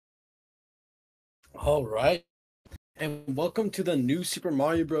All right, and welcome to the new Super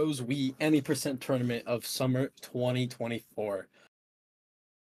Mario Bros. Wii Any Percent Tournament of Summer 2024.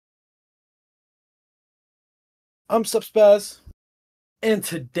 I'm Subspaz, and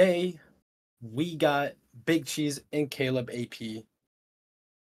today we got BigCheese and CalebAP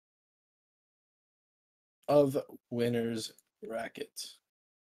of Winners Bracket.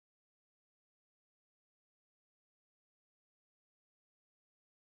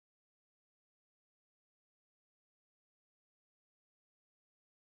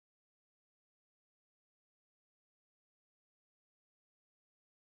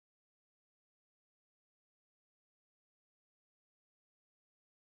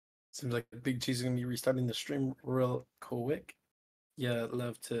 Seems like BigCheese is gonna be restarting the stream real quick. Yeah,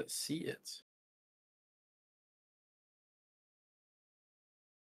 love to see it.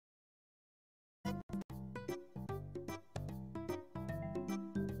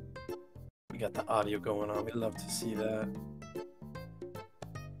 We got the audio going on. We love to see that.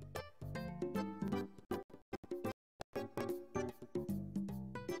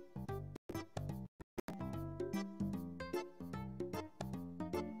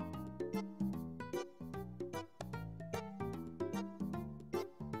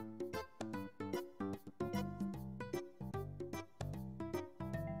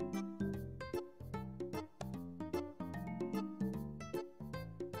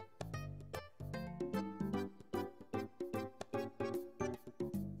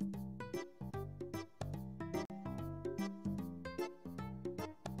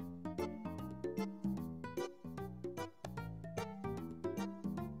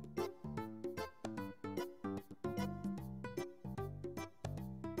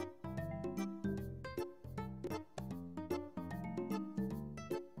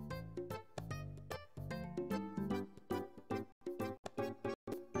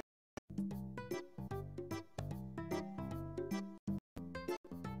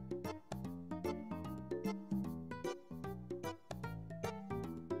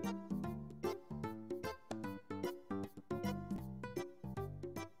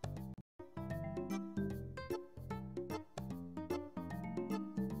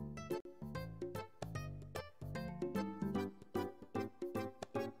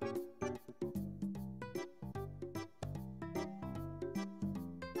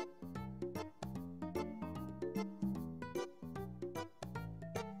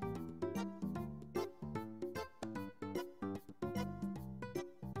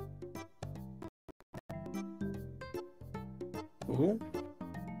 Ooh.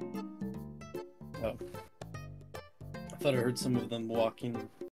 Oh. I thought I heard some of them walking.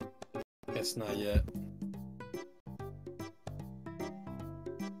 Guess not yet.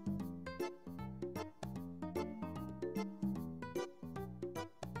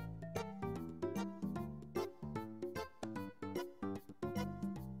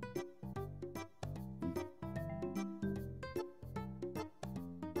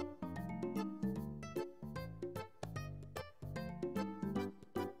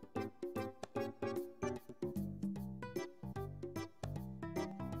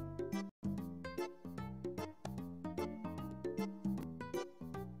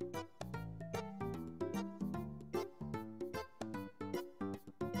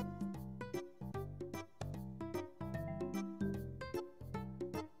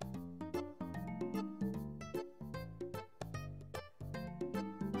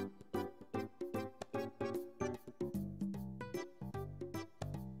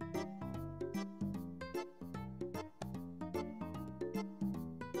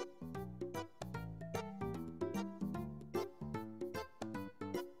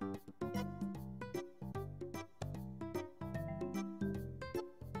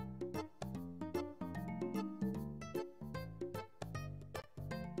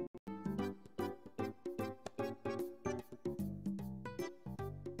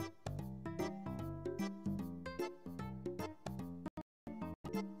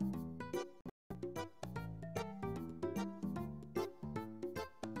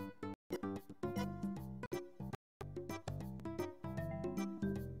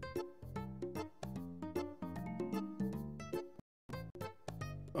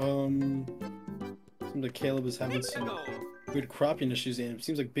 Seems like Caleb is having some weird cropping issues, and it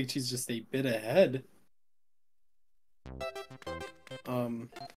seems like BigCheese just a bit ahead. Gonna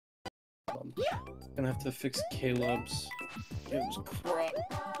have to fix Caleb's crop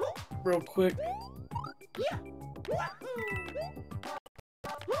real quick.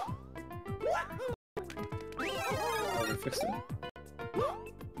 Oh, they fixed it?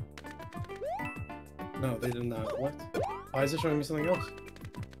 No, they did not. What? Why is it showing me something else?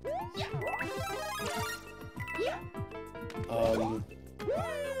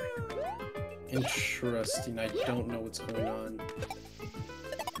 Interesting. I don't know what's going on.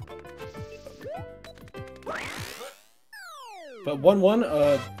 But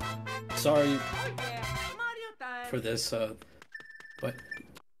 1-1, sorry for this, but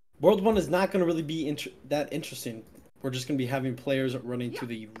World 1 is not going to really be that interesting. We're just going to be having players running to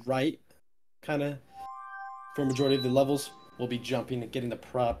the right, kind of, for a majority of the levels. We'll be jumping and getting the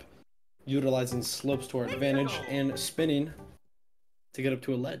prop, utilizing slopes to our advantage, and spinning to get up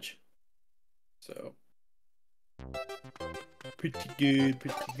to a ledge. So, pretty good,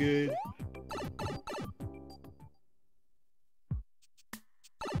 pretty good.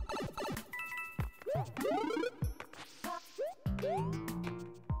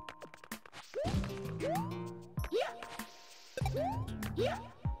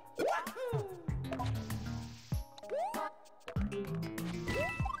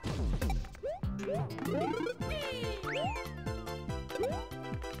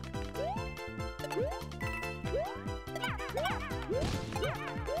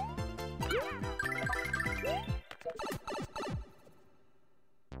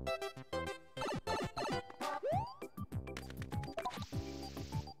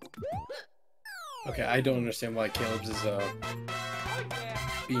 Okay, I don't understand why Caleb's is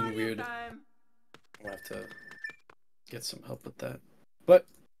being weird. I'll have to get some help with that. But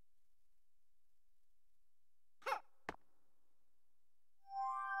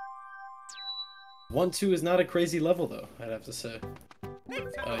 1-2 is not a crazy level though, I'd have to say.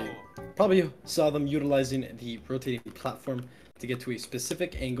 You probably saw them utilizing the rotating platform to get to a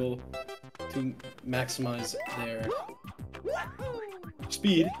specific angle to maximize their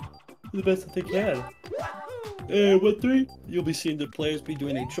speed the best that they can. And 1-3, you'll be seeing the players be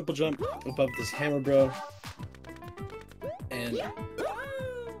doing a triple jump above this hammer bro. And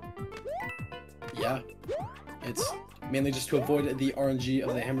yeah, it's mainly just to avoid the RNG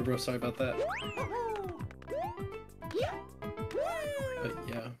of the hammer bro. Sorry about that. But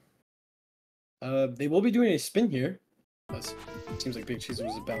yeah, they will be doing a spin here. Seems like BigCheese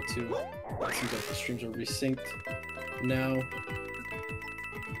was about to. It seems like the streams are resynced now.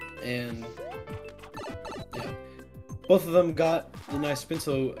 And yeah, both of them got a nice spin,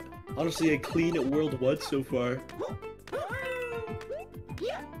 so honestly a clean World 1 so far.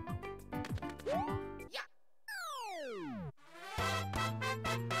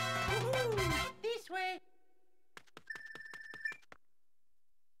 This way.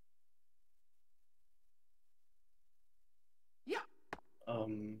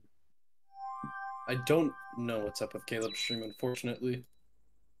 I don't know what's up with Caleb's stream, unfortunately.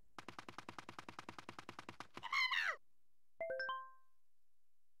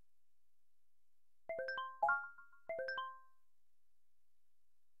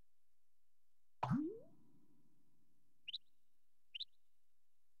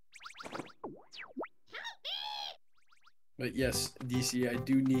 But yes, DC, I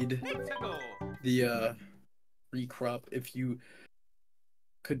do need the recrop if you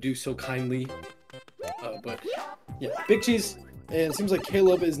could do so kindly. But yeah, BigCheese, and it seems like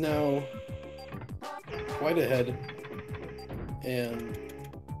Caleb is now quite ahead, and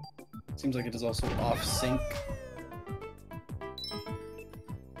it seems like it is also off sync.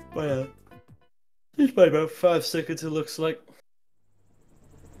 But just by about 5 seconds, it looks like.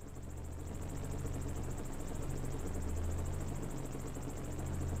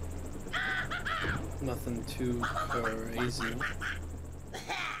 Nothing too crazy.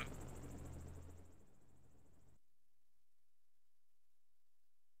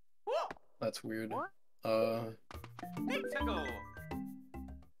 That's weird. Well,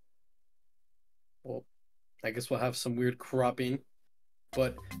 I guess we'll have some weird cropping.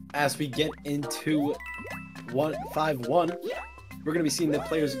 But as we get into 5-1, we're gonna be seeing the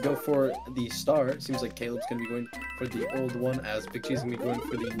players go for the star. It seems like Caleb's gonna be going for the old one, as BigCheese is gonna be going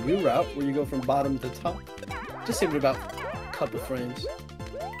for the new route, where you go from bottom to top. Just saving about a couple frames.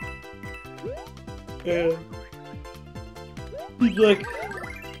 Yeah. Seems like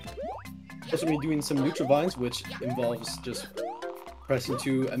also gonna be doing some neutral vines, which involves just pressing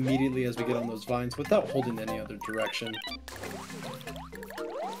 2 immediately as we get on those vines without holding any other direction.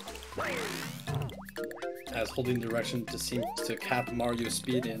 As holding direction just seems to cap Mario's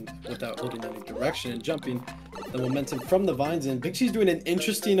speed, and without holding any direction and jumping, the momentum from the vines. And BigCheese doing an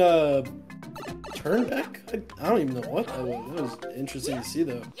interesting turn back. I don't even know what that was. That was interesting to see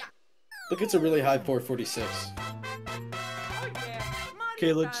though. Look, it's a really high 446.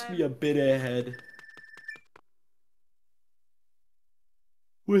 Okay, let's be a bit ahead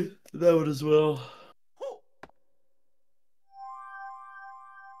with that one as well.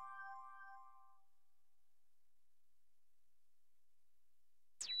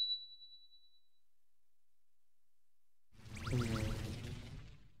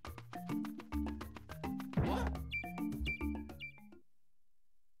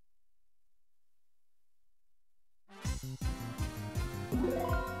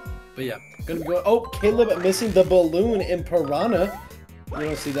 But yeah, gonna be going. Oh, Caleb missing the balloon in Piranha. You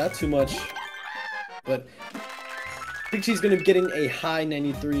don't see that too much. But BigCheese gonna be getting a high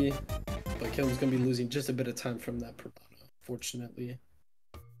 93. But Caleb's gonna be losing just a bit of time from that Piranha, fortunately.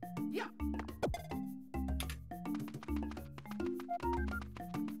 Yeah.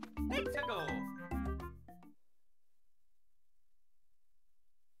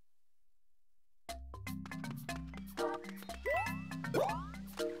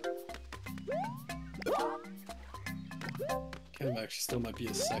 Caleb actually still might be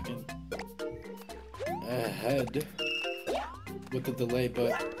a second ahead with the delay,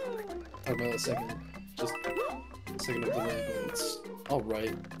 but about a second, just a second of delay, but it's all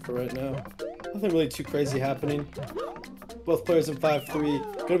right for right now. Nothing really too crazy happening. Both players in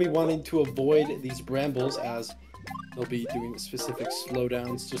 5-3 gonna be wanting to avoid these brambles as they'll be doing specific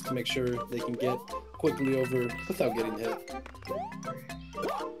slowdowns just to make sure they can get quickly over without getting hit.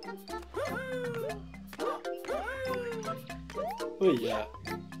 Oh yeah.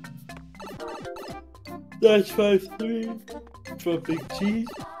 That's 5-3 from BigCheese.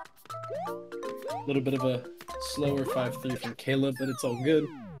 A little bit of a slower 5-3 from Caleb, but it's all good.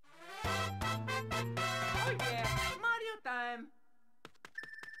 Mario time.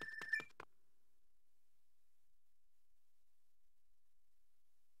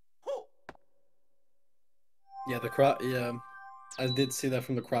 Yeah, the crop. Yeah, I did see that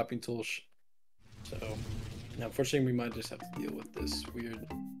from the cropping tool. So, yeah, unfortunately, we might just have to deal with this weird.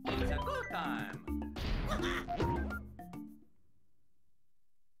 It's a good time.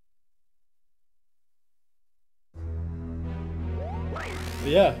 But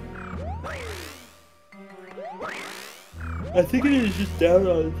yeah. I think it is just down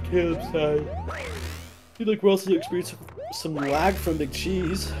on Caleb's side. I feel like we're also experiencing some lag from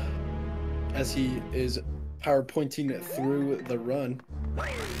BigCheese as he is power pointing through the run.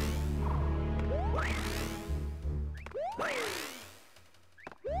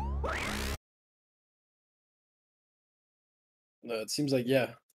 It seems like,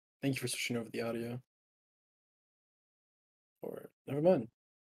 yeah. Thank you for switching over the audio. Or, never mind.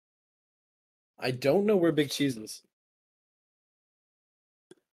 I don't know where BigCheese is.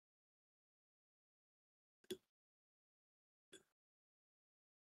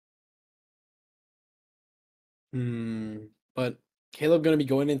 But Caleb gonna be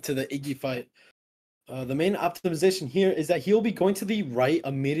going into the Iggy fight. The main optimization here is that he'll be going to the right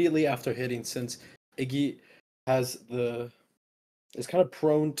immediately after hitting, since Iggy has is kind of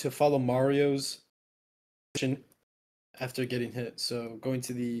prone to follow Mario's position after getting hit. So going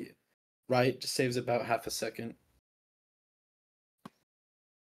to the right just saves about half a second.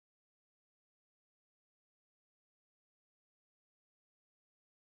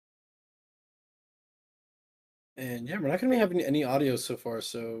 And yeah, we're not gonna be having any audio so far,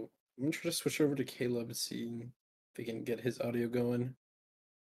 so I'm gonna try to switch over to Caleb and see if we can get his audio going.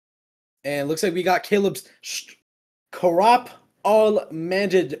 And looks like we got Caleb's crop all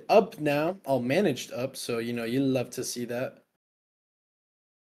managed up now, all managed up. So you know you love to see that.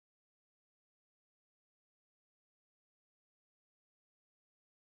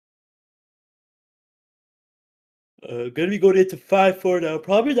 Gonna be going into 5-4 now.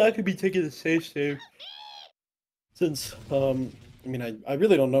 Probably not gonna be taking the save. Since I mean I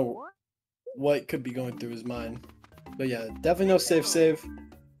really don't know what could be going through his mind. But yeah, definitely no save.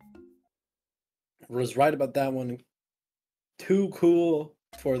 Was right about that one. Too cool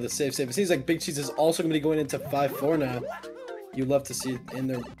for the save. It seems like BigCheese is also gonna be going into 5-4 now. You love to see it in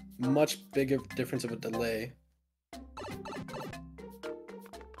there. Much bigger difference of a delay.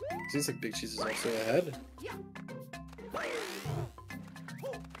 Seems like BigCheese is also ahead.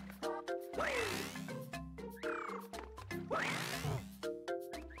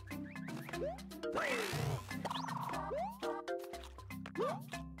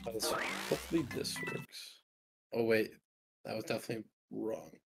 Hopefully this works. Oh wait, that was definitely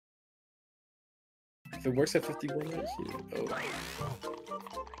wrong. If it works at 51 right here. Oh.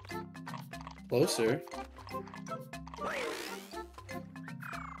 Closer.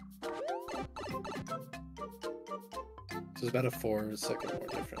 So it's about a 4-second more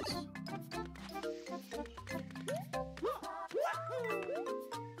difference.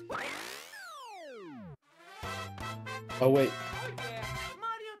 Oh wait.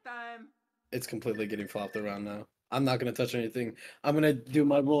 It's completely getting flopped around now. I'm not gonna touch anything. I'm gonna do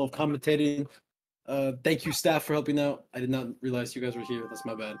my role of commentating. Thank you, staff, for helping out. I did not realize you guys were here. That's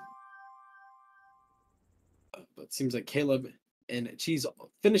my bad. But it seems like Caleb and Cheese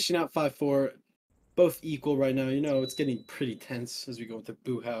finishing out 5-4, both equal right now. You know, it's getting pretty tense as we go into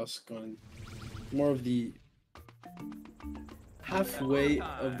Boo House, going more of the halfway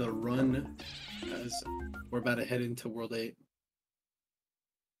of the run as we're about to head into World 8.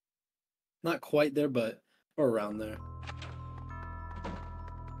 Not quite there, but we're around there.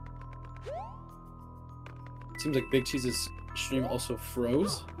 Seems like BigCheese's stream also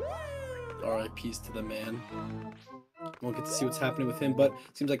froze. RIPs to the man. Won't get to see what's happening with him, but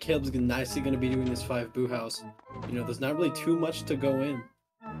seems like Caleb's nicely going to be doing this 5 boo house. You know, there's not really too much to go in.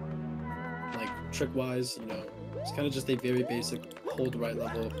 Like, trick-wise, you know, it's kind of just a very basic hold right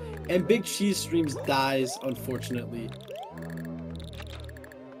level. And BigCheese streams dies, unfortunately.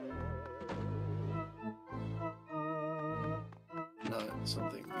 Not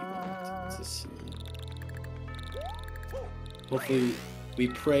something we want to see. Hopefully, we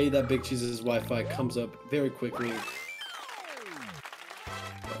pray that BigCheese's Wi-Fi comes up very quickly.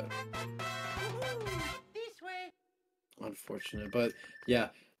 But unfortunate, but yeah,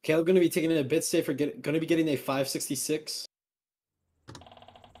 Caleb going to be taking it a bit safer. Going to be getting a 566.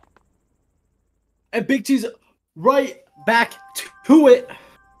 And BigCheese right back to it.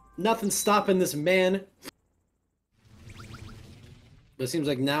 Nothing stopping this man. But it seems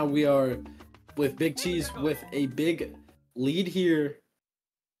like now we are with BigCheese with a big lead here.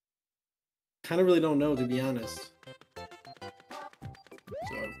 Kind of really don't know, to be honest.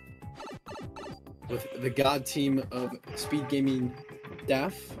 So, with the god team of SpeedGaming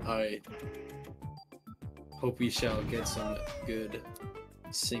staff, I hope we shall get some good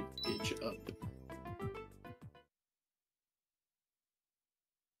syncage up.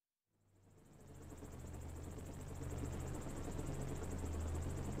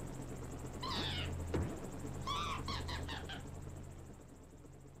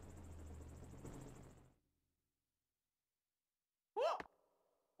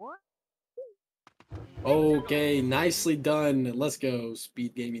 Okay, nicely done. Let's go,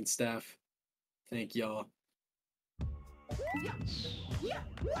 SpeedGaming staff. Thank y'all.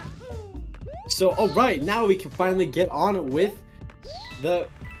 So, alright, now we can finally get on with the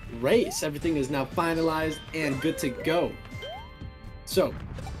race. Everything is now finalized and good to go. So,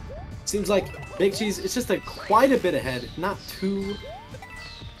 seems like BigCheese is just quite a bit ahead. Not too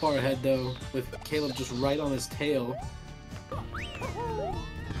far ahead, though, with Caleb just right on his tail.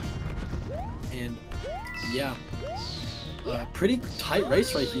 And yeah, pretty tight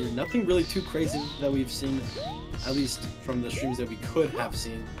race right here. Nothing really too crazy that we've seen, at least from the streams that we could have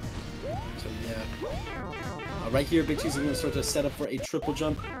seen. So yeah, right here BigCheese is going to start to set up for a triple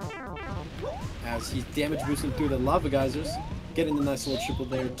jump as he's damage boosting through the lava geysers, getting the nice little triple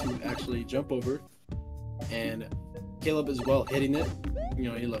there to actually jump over. And Caleb as well hitting it. You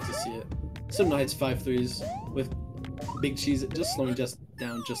know, you love to see it. Some nice 5-3s with BigCheese just slowing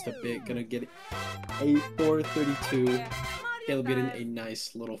down just a bit. Gonna get a 432. Caleb getting a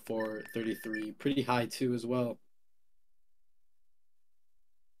nice little 433. Pretty high too as well.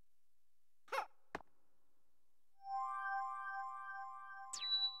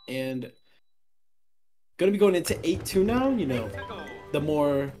 And gonna be going into 8-2 now. You know, the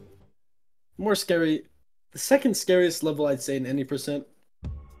more scary, the second scariest level I'd say in any percent.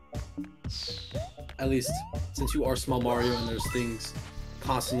 At least since you are Small Mario and there's things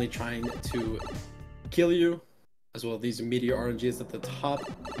constantly trying to kill you, as well as these meteor RNGs at the top.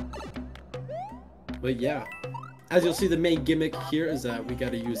 But yeah, as you'll see, the main gimmick here is that we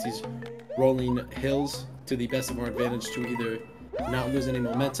got to use these rolling hills to the best of our advantage to either not lose any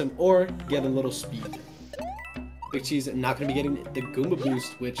momentum or get a little speed. BigCheese not going to be getting the Goomba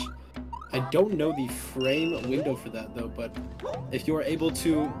boost, which I don't know the frame window for that though, but if you are able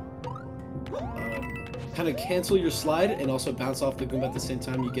to kind of cancel your slide and also bounce off the Goomba at the same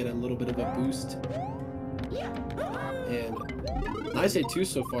time, you get a little bit of a boost. And nice A2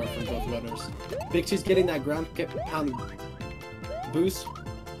 so far from both runners. BigCheese getting that ground pound boost.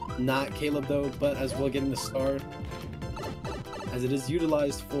 Not Caleb though, but as well getting the star, as it is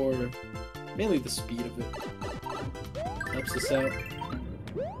utilized for mainly the speed of it. Helps us out.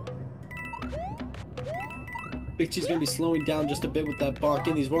 BigCheese going to be slowing down just a bit with that bonk,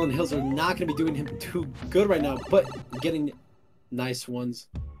 and these rolling hills are not going to be doing him too good right now, but getting nice ones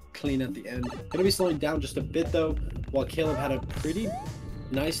clean at the end. Going to be slowing down just a bit though, while Caleb had a pretty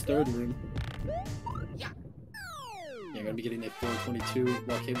nice third room. Yeah, going to be getting a 422,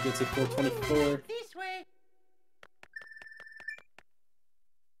 while Caleb gets a 424. This way.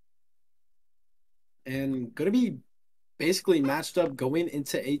 And going to be basically matched up going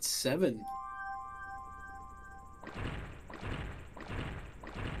into 8-7.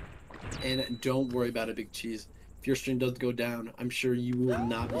 And don't worry about it, BigCheese. If your stream does go down, I'm sure you will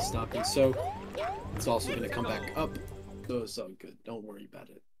not be stopping. So it's also going to come back up. So it's all good. Don't worry about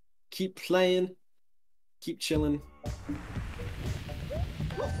it. Keep playing. Keep chilling.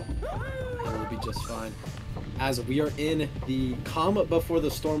 And we'll be just fine. As we are in the calm before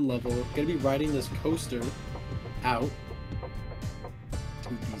the storm level, gonna be riding this coaster out to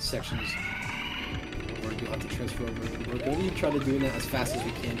these sections where you'll have to transfer over. We're gonna be trying to do that as fast as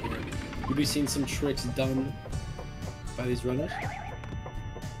we can here. You'll be seeing some tricks done by these runners.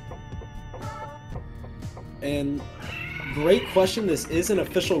 And great question, this is an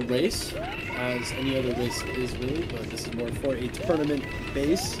official race, as any other race is really, but this is more for a tournament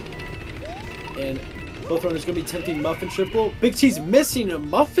base. And both runners going to be attempting muffin triple. BigCheese missing a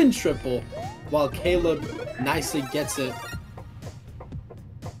muffin triple, while Caleb nicely gets it.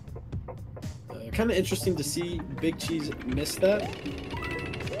 Kind of interesting to see BigCheese miss that.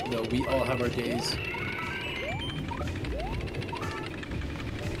 No, we all have our days.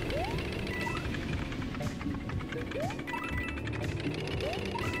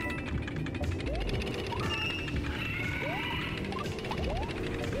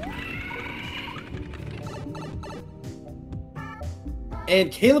 And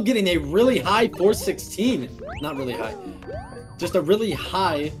Caleb getting a really high 416. Not really high. Just a really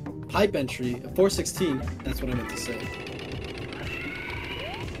high pipe entry. 416. That's what I meant to say.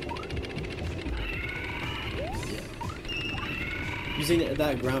 Yeah. Using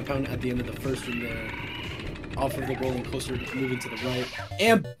that ground pound at the end of the first room there. Off of the rolling coaster, moving to the right.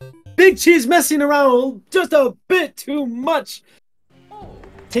 And BigCheese messing around just a bit too much.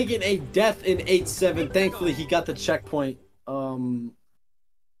 Taking a death in 8-7. Thankfully, he got the checkpoint.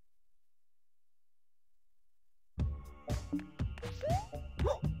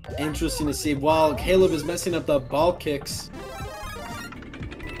 Interesting to see. While Caleb is messing up the ball kicks,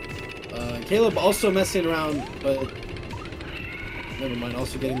 Caleb also messing around, but never mind.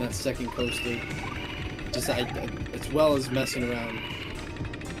 Also getting that second coaster, just as well as messing around.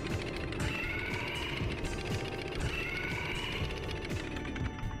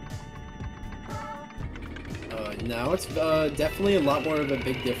 Now it's definitely a lot more of a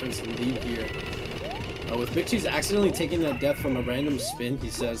big difference in lead here. With BigCheese accidentally taking that death from a random spin, he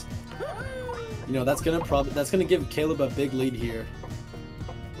says, you know, that's gonna give Caleb a big lead here.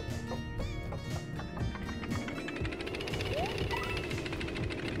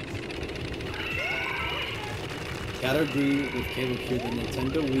 Gotta agree with Caleb here. The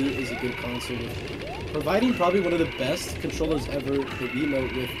Nintendo Wii is a good console, providing probably one of the best controllers ever. The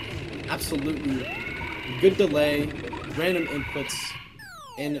Wiimote with absolutely good delay, random inputs,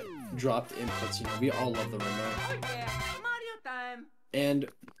 and dropped inputs. You know, we all love the remote. Mario time. And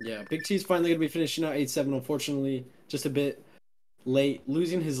yeah, BigCheese finally gonna be finishing out 8-7. Unfortunately, just a bit late,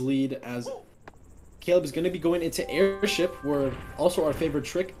 losing his lead as Caleb is gonna be going into airship, where also our favorite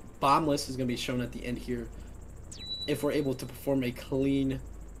trick, bombless, is gonna be shown at the end here. If we're able to perform a clean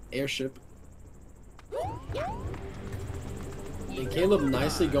airship. And Caleb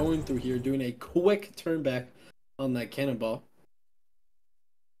nicely going through here, doing a quick turn back on that cannonball.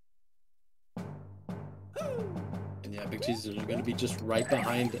 And yeah, BigCheese are going to be just right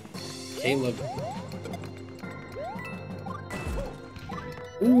behind Caleb.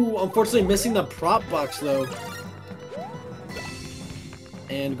 Ooh, unfortunately missing the prop box though.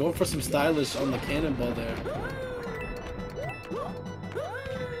 And going for some stylish on the cannonball there.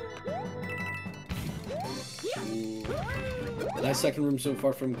 Ooh. Nice second room so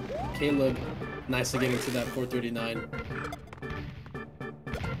far from Caleb. Nicely getting to that 439.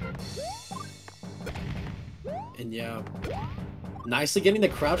 And yeah, nicely getting the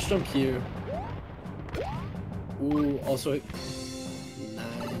crouch jump here. Ooh, also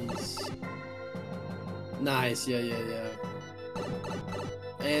nice. Nice, yeah.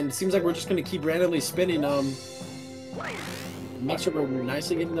 And it seems like we're just gonna keep randomly spinning. Make sure we're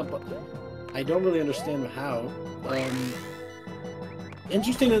nicely getting up. I don't really understand how.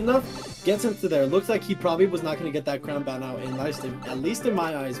 Interesting enough, gets into there. Looks like he probably was not gonna get that ground pound out, and nicely, at least in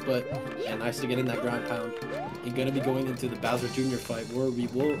my eyes, but yeah, nicely getting that ground pound. And gonna be going into the Bowser Jr. fight, where we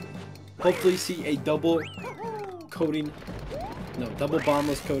will hopefully see a double coating, no, double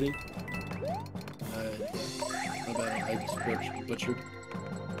bombless coating. My bad, I just butchered.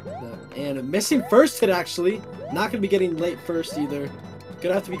 And missing first hit, actually. Not gonna be getting late first either.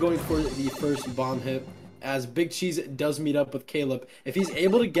 Gonna have to be going for the first bomb hit, as BigCheese does meet up with Caleb. If he's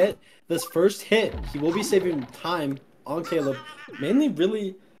able to get this first hit, he will be saving time on Caleb. Mainly,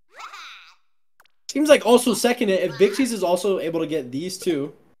 really, seems like also second hit. If BigCheese is also able to get these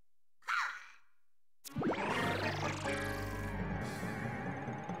two,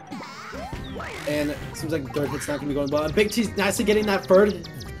 and it seems like the third hit's not gonna be going well. And BigCheese nicely getting that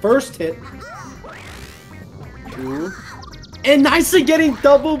first hit. Ooh. And nicely getting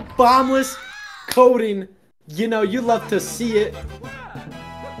double bombless coating. You know, you love to see it.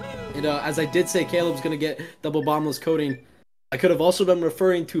 And as I did say, Caleb's gonna get double bombless coating. I could have also been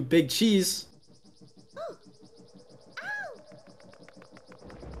referring to BigCheese.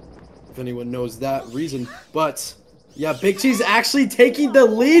 If anyone knows that reason. But yeah, BigCheese actually taking the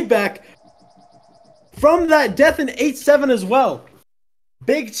lead back from that death in 8-7 as well.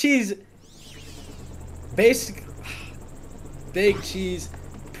 BigCheese BigCheese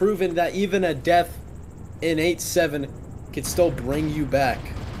proving that even a death in 8-7 can still bring you back.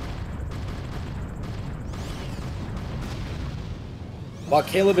 While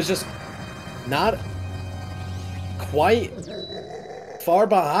Caleb is just not quite far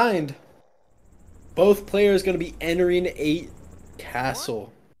behind. Both players going to be entering 8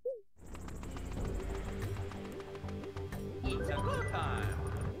 castle. It's a go time.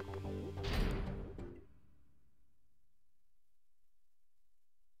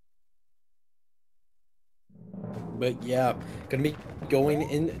 But yeah, going to be going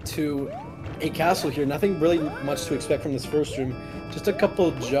into a castle here. Nothing really much to expect from this first room. Just a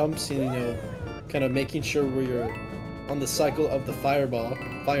couple jumps and, you know, kind of making sure we're on the cycle of the fire bar.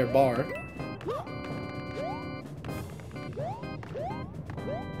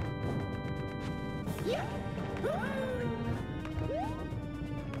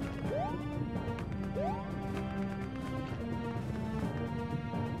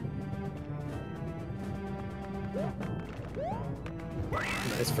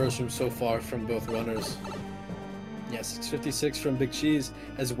 Nice first room so far from both runners. Yeah, 656 from BigCheese,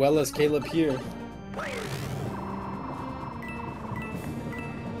 as well as Caleb here.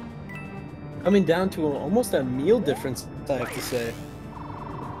 Coming down to almost a meal difference, I have to say.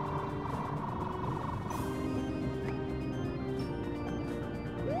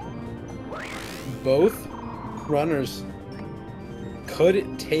 Both runners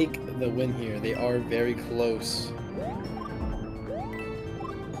could take the win here. They are very close.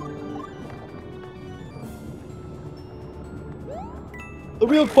 The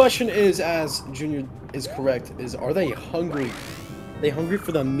real question is, as Junior is correct, is are they hungry? Are they hungry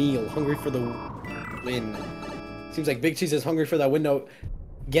for the meal? Hungry for the win? Seems like BigCheese is hungry for that win. Now,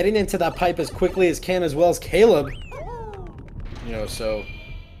 getting into that pipe as quickly as can, as well as Caleb. You know, so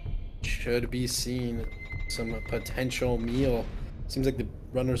should be seeing some potential meal. Seems like the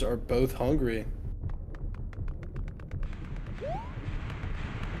runners are both hungry.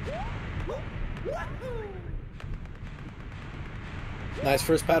 Nice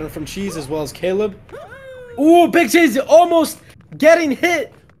first pattern from Cheese as well as Caleb. Ooh, BigCheese almost getting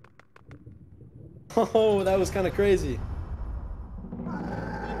hit. Oh, that was kind of crazy.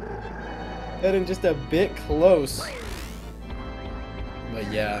 Getting just a bit close.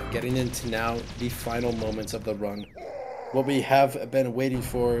 But yeah, getting into now the final moments of the run. What we have been waiting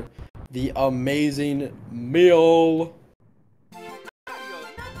for, the amazing meal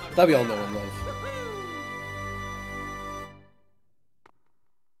that we all know and love.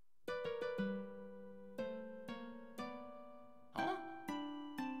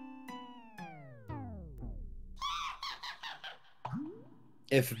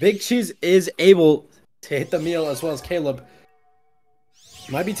 If BigCheese is able to hit the meal as well as Caleb,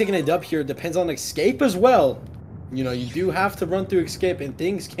 might be taking a dub here. Depends on escape as well. You know, you do have to run through escape and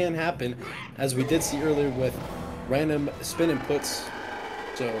things can happen, as we did see earlier with random spin inputs.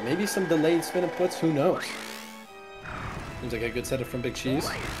 So maybe some delayed spin inputs, who knows? Seems like a good setup from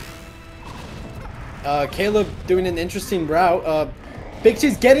BigCheese. Caleb doing an interesting route.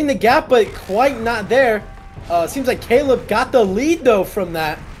 BigCheese getting the gap, but quite not there. Seems like Caleb got the lead though from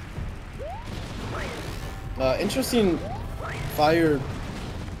that. Interesting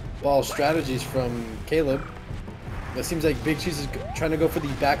fireball strategies from Caleb. It seems like BigCheese is trying to go for the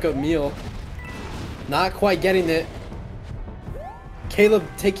backup meal. Not quite getting it. Caleb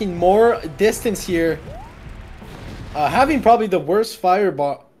taking more distance here. Having probably the worst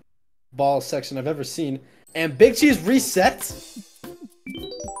fireball section I've ever seen. And BigCheese resets.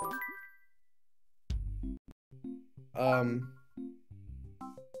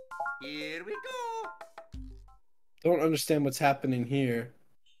 Here we go. Don't understand what's happening here.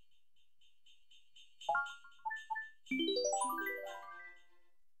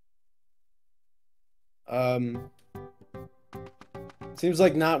 Seems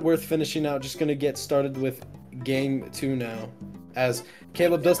like not worth finishing out. Just gonna get started with game 2 now, as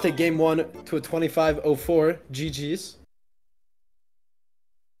Caleb does take game 1 to a 25-04. GG's.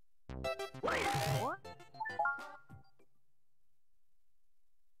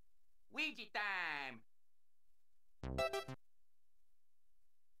 Ouija time.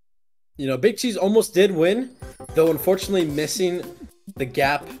 You know, BigCheese almost did win, though unfortunately missing the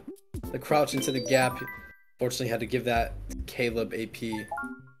gap, the crouch into the gap. Fortunately had to give that to CalebAP.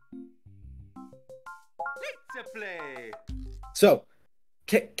 play. So,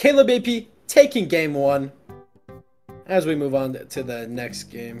 CalebAP taking game 1 as we move on to the next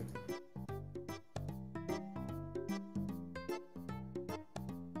game.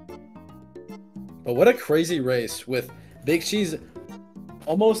 But what a crazy race with BigCheese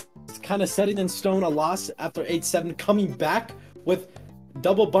almost kind of setting in stone a loss after 8-7, coming back with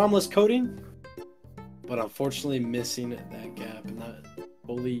double bombless coating, but unfortunately missing that gap and not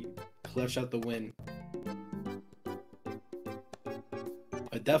fully clutch out the win.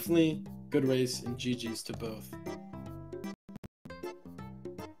 But definitely good race and GG's to both.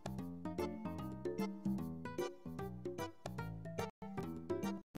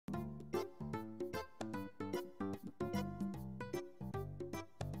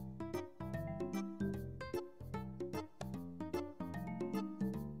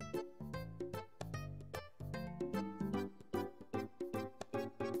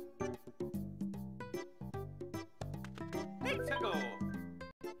 Let's go.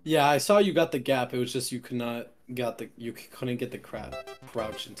 Yeah, I saw you got the gap. It was just you couldn't get the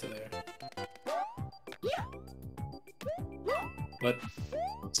crouch into there. But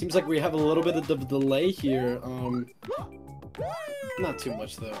seems like we have a little bit of the delay here. Not too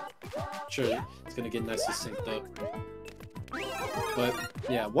much though. Sure, it's gonna get nicely synced up. But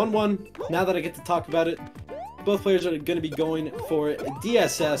yeah, 1-1. Now that I get to talk about it, both players are going to be going for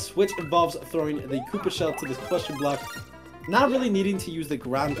DSS, which involves throwing the Koopa shell to this question block. Not really needing to use the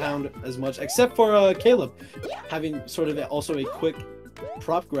ground pound as much, except for Caleb, having sort of also a quick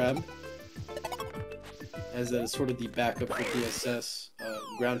prop grab as a sort of the backup for DSS,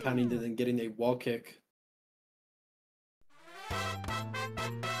 ground pounding and then getting a wall kick.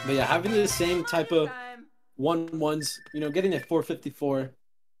 But yeah, having the same type of 1-1s, you know, getting a 454.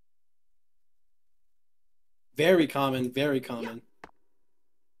 Very common, very common.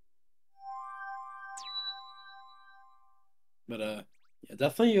 But yeah,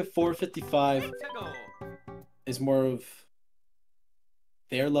 definitely a 455 is more of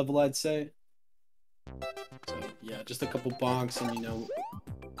their level, I'd say. So yeah, just a couple bonks and, you know,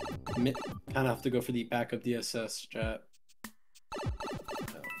 kind of have to go for the backup DSS strat.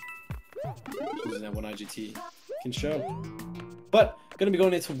 Using that 1 IGT can show. But gonna be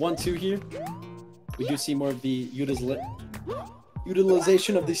going into 1-2 here. We do see more of the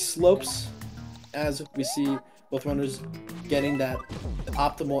utilization of the slopes as we see both runners getting that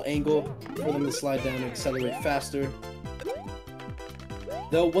optimal angle for them to slide down and accelerate faster.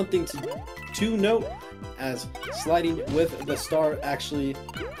 Though one thing to note, as sliding with the star actually,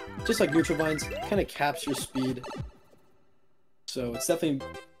 just like neutral vines, kind of caps your speed. So it's definitely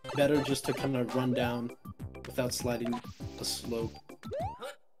better just to kind of run down without sliding a slope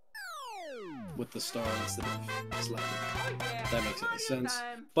with the star instead of sliding. If that makes any sense.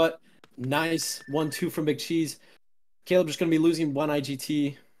 But nice 1-2 from BigCheese. Caleb just going to be losing 1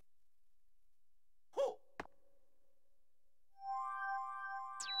 IGT.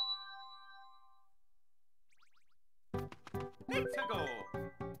 And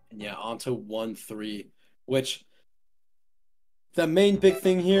yeah, on to 1-3, which the main big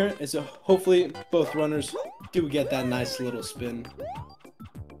thing here is hopefully both runners do get that nice little spin.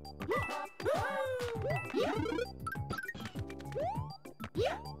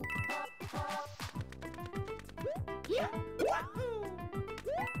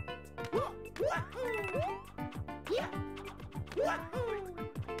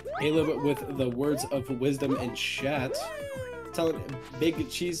 Caleb with the words of wisdom in chat, telling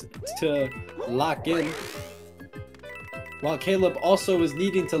BigCheese to lock in, while Caleb also is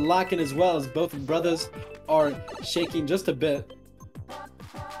needing to lock in as well, as both brothers are shaking just a bit.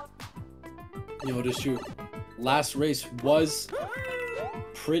 You know, just shoot. Last race was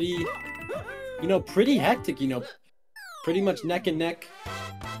pretty, you know, pretty hectic, you know, pretty much neck and neck.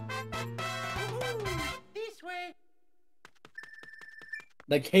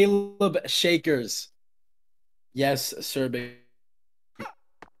 The Caleb Shakers. Yes, sir.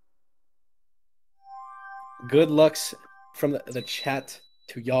 Good lucks from the chat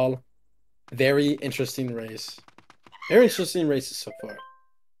to y'all. Very interesting race. Very interesting races so far.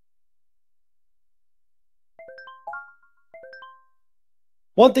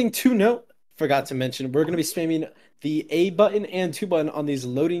 One thing to note, forgot to mention, we're going to be spamming the A button and 2 button on these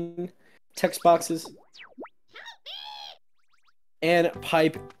loading text boxes. And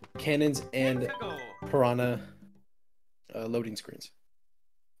pipe cannons and piranha loading screens.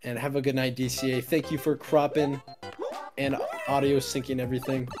 And have a good night, DCA. Thank you for cropping and audio syncing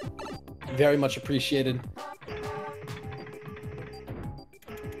everything. Very much appreciated.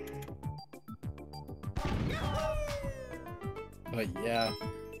 But yeah,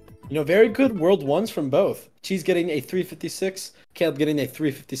 you know, very good World 1s from both. Cheese getting a 356. Caleb getting a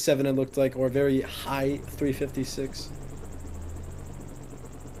 357, it looked like, or a very high 356.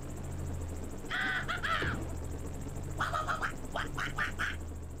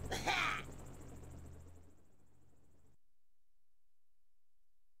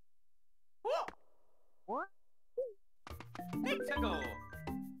 Let's go.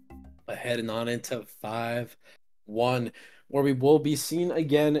 But heading on into 5-1, where we will be seeing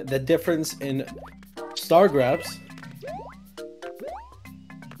again the difference in star grabs.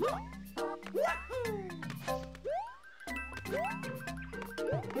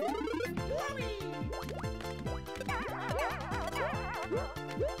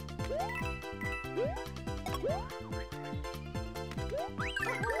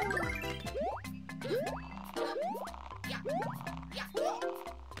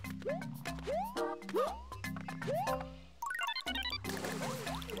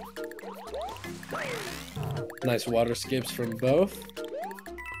 Nice water skips from both.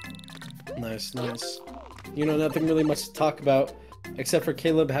 Nice, nice. You know, nothing really much to talk about, except for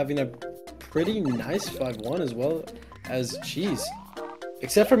Caleb having a pretty nice 5-1 as well as Cheese.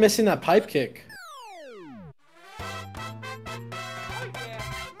 Except for missing that pipe kick.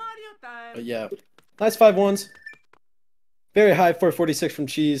 But yeah, nice 5-1s. Very high 446 from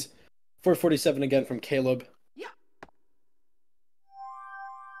Cheese. 447 again from Caleb.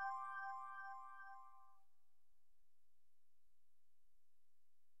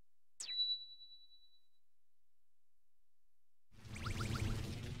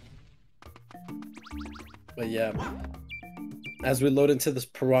 But yeah, as we load into this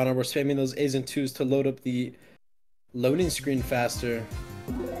Piranha, we're spamming those A's and 2's to load up the loading screen faster.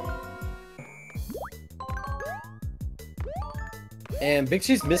 And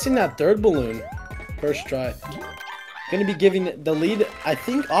BigCheese missing that third balloon. First try. Gonna be giving the lead, I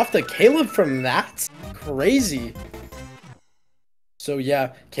think, off to Caleb from that. Crazy. So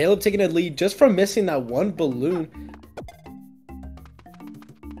yeah, Caleb taking a lead just from missing that one balloon.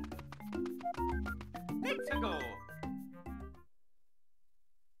 Let's go.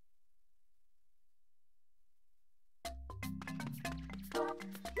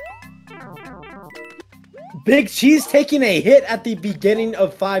 BigCheese taking a hit at the beginning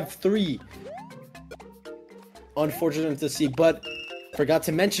of 5-3. Unfortunate to see, but forgot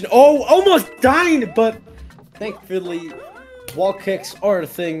to mention, oh, almost dying, but thankfully wall kicks are a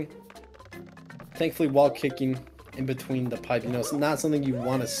thing. Thankfully wall kicking in between the pipe, you know, it's not something you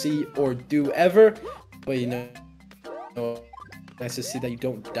want to see or do ever, but you know, nice to see that you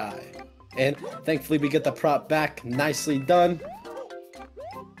don't die. And thankfully we get the prop back. Nicely done.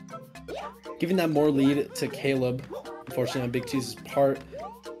 Giving that more lead to Caleb, unfortunately on BigCheese's part.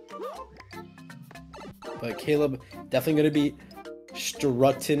 But Caleb definitely going to be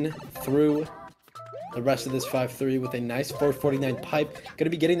strutting through the rest of this 5-3 with a nice 449 pipe. Going to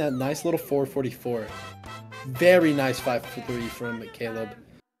be getting that nice little 444. Very nice 5-3 from Caleb.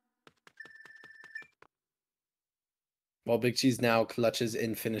 While BigCheese now clutches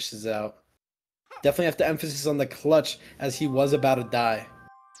and finishes out. Definitely have to emphasis on the clutch as he was about to die.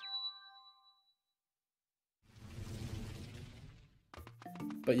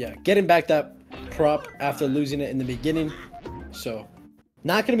 But yeah, getting back that prop after losing it in the beginning. So,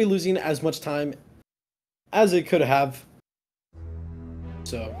 not going to be losing as much time as it could have.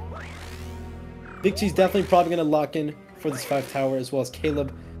 So, BigCheese definitely probably going to lock in for this 5 tower, as well as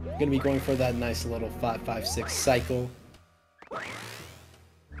Caleb going to be going for that nice little 5-5-6 cycle.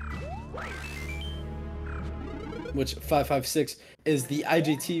 Which 5-5-6 is the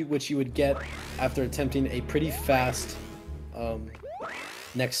IGT which you would get after attempting a pretty fast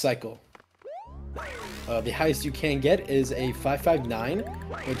next cycle. The highest you can get is a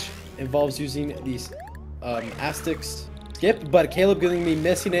 5-5-9, which involves using these Aztecs skip, but Caleb going to be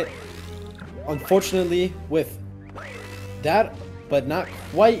missing it, unfortunately, with that, but not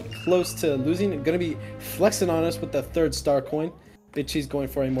quite close to losing. Going to be flexing on us with the third star coin. BigCheese going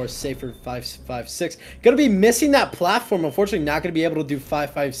for a more safer 5-5-6. Going to be missing that platform. Unfortunately, not going to be able to do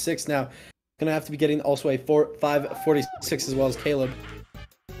 5-5-6 now. Going to have to be getting also a 5-46 as well as Caleb.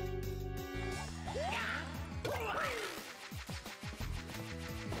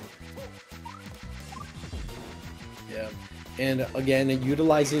 Yeah, and again,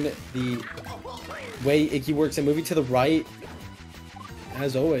 utilizing the way Icky works and moving to the right,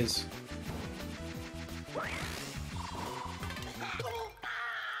 as always.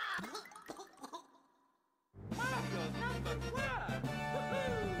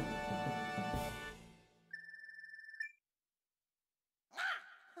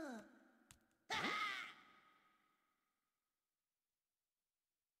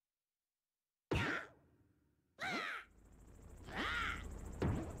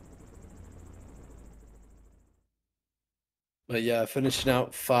 But yeah, finishing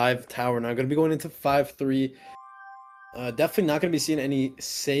out 5 tower. Now I'm going to be going into 5-3. Definitely not going to be seeing any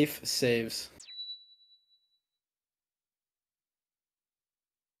safe saves.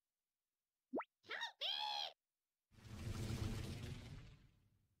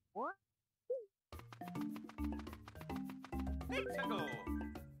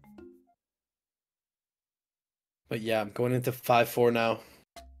 But yeah, I'm going into 5-4 now.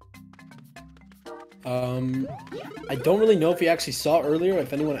 I don't really know if we actually saw earlier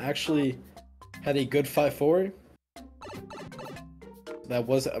if anyone actually had a good 5-4. That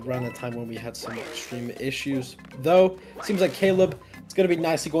was around the time when we had some extreme issues. Though, seems like Caleb is going to be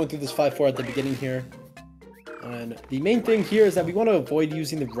nicely going through this 5-4 at the beginning here. And the main thing here is that we want to avoid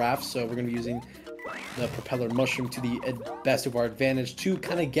using the raft, so we're going to be using the propeller mushroom to the best of our advantage to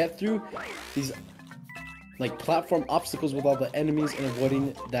kind of get through these like platform obstacles with all the enemies and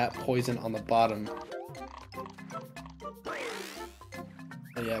avoiding that poison on the bottom.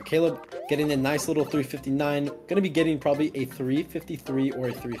 But yeah, Caleb getting a nice little 359. Gonna be getting probably a 353 or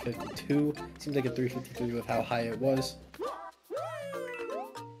a 352. Seems like a 353 with how high it was.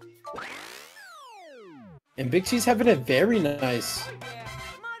 And BigCheese having a very nice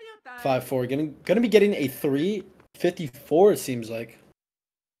 5-4. Gonna be getting a 354, it seems like.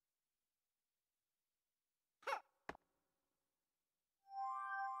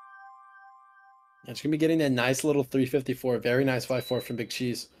 It's gonna be getting a nice little 354. Very nice 5-4 from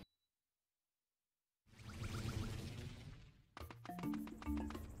BigCheese.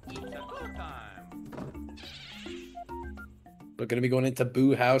 But gonna be going into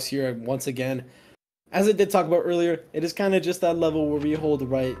Boo House here once again. As I did talk about earlier, it is kind of just that level where we hold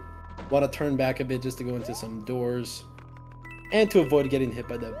right, want to turn back a bit just to go into some doors, and to avoid getting hit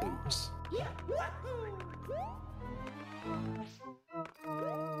by the boos.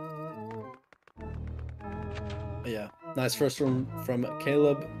 Yeah, nice first one from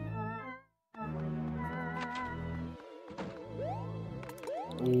Caleb.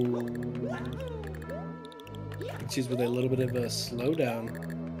 Ooh. She's with a little bit of a slowdown.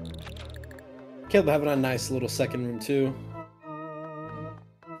 Caleb having a nice little second room too.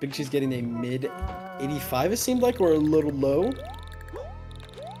 BigCheese getting a mid 85 it seemed like, or a little low.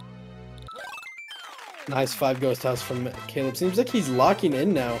 Nice 5 ghost house from Caleb. Seems like he's locking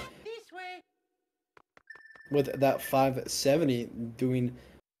in now. With that 570, doing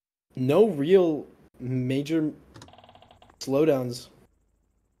no real major slowdowns.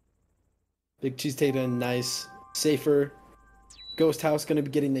 BigCheese taking a nice, safer ghost house, going to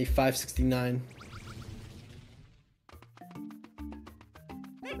be getting a 569.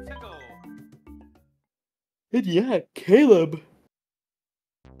 And yeah, Caleb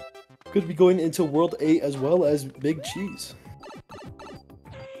could be going into World 8 as well as BigCheese.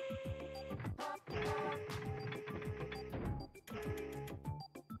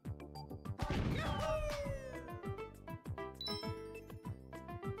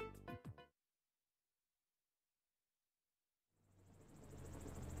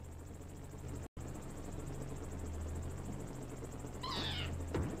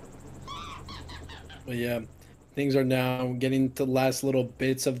 But yeah, things are now getting to the last little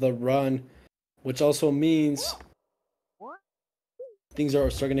bits of the run, which also means things are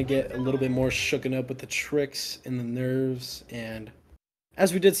starting to get a little bit more shooken up with the tricks and the nerves. And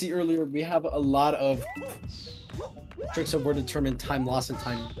as we did see earlier, we have a lot of tricks that were determined time loss and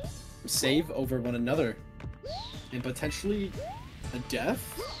time save over one another. And potentially a death?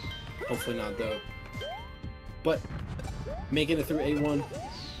 Hopefully not though. But making it through A1.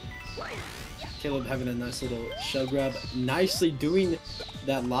 Caleb having a nice little shell grab. Nicely doing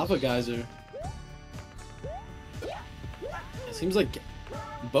that lava geyser. It seems like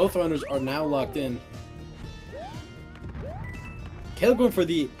both runners are now locked in. Caleb going for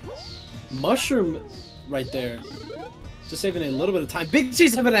the mushroom right there. Just saving a little bit of time.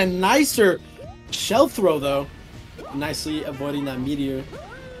 BigCheese having a nicer shell throw though. Nicely avoiding that meteor.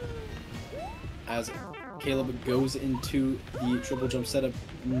 As Caleb goes into the triple jump setup,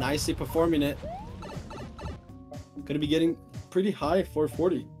 nicely performing it. Gonna be getting pretty high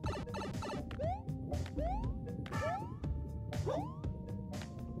 440.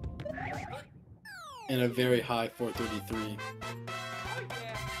 And a very high 433.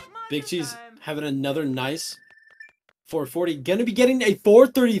 BigCheese having another nice 440. Gonna be getting a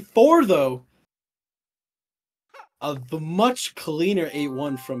 434 though. A much cleaner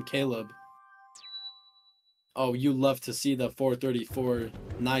 8-1 from Caleb. Oh, you love to see the 434.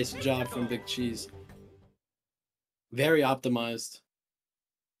 Nice job from BigCheese. Very optimized.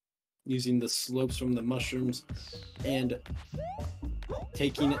 Using the slopes from the mushrooms and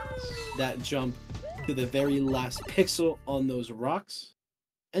taking that jump to the very last pixel on those rocks.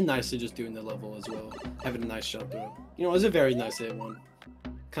 And nicely just doing the level as well. Having a nice shot throw. You know, it was a very nice hit one.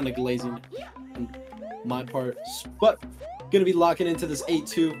 Kind of glazing on my part. But gonna be locking into this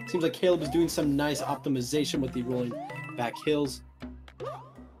 8-2. Seems like Caleb is doing some nice optimization with the rolling back hills.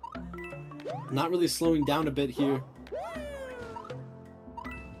 Not really slowing down a bit here.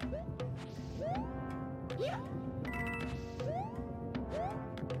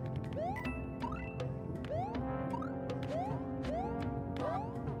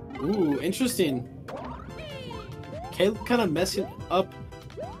 Ooh, interesting. Caleb kind of messing up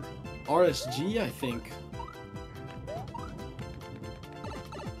RSG, I think.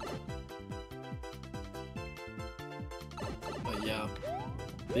 But yeah,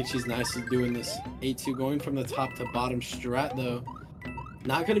 BigCheese nicely doing this 8-2, going from the top to bottom strat though.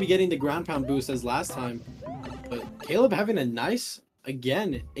 Not going to be getting the ground pound boost as last time, but Caleb having a nice,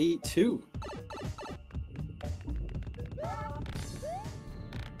 again, 8-2.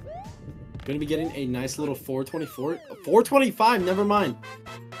 Going to be getting a nice little 424. 425, never mind.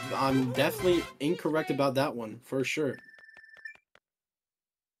 I'm definitely incorrect about that one, for sure.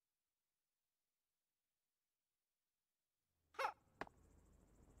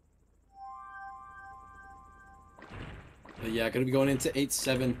 But yeah, going to be going into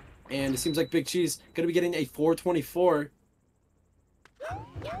 8-7. And it seems like BigCheese going to be getting a 424.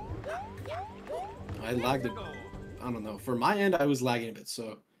 I lagged it. I don't know. For my end, I was lagging a bit,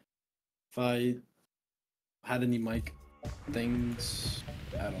 so if I had any mic things,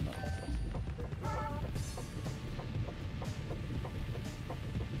 I don't know.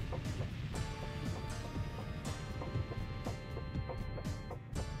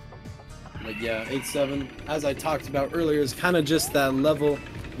 But yeah, 8-7, as I talked about earlier, is kind of just that level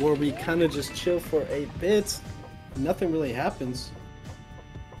where we kind of just chill for 8 bits. Nothing really happens.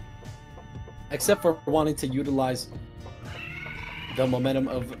 Except for wanting to utilize the momentum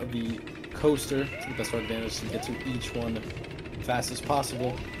of the coaster to the best of our advantage to get to each one fast as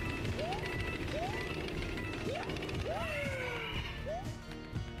possible.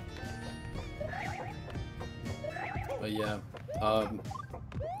 But yeah,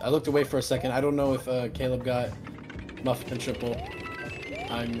 I looked away for a second. I don't know if Caleb got muffin triple.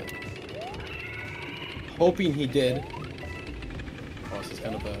 I'm hoping he did. Oh, this is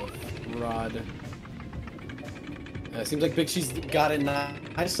kind of a rod. Seems like BigCheese got it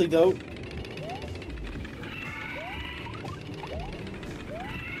nicely though.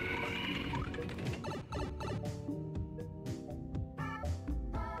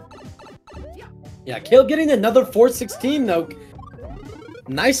 Yeah, Caleb getting another 416 though.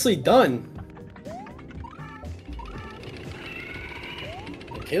 Nicely done.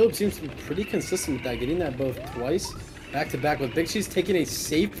 Caleb seems to be pretty consistent with that, getting that both twice back to back, with BigCheese taking a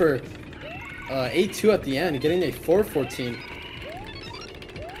safer 8-2 at the end, getting a 414.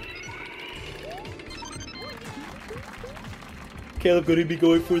 Caleb going to be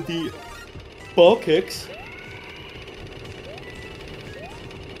going for the ball kicks,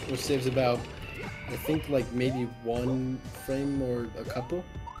 which saves about, I think, like maybe 1 frame or a couple.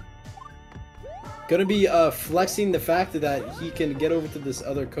 Gonna be flexing the fact that he can get over to this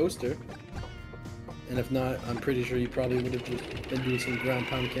other coaster. And if not, I'm pretty sure he probably would have just been doing some ground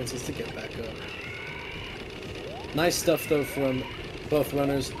pound cancels to get back up. Nice stuff though from both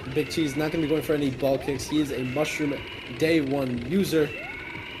runners. BigCheese not gonna be going for any ball kicks. He is a mushroom day 1 user.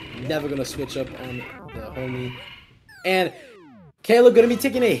 Never gonna switch up on the homie. And Caleb gonna be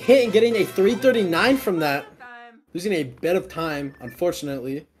taking a hit and getting a 339 from that. Losing a bit of time,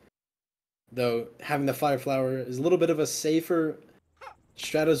 unfortunately. Though having the fire flower is a little bit of a safer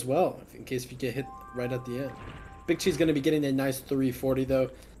strat as well, in case you get hit right at the end. BigCheese gonna be getting a nice 340 though,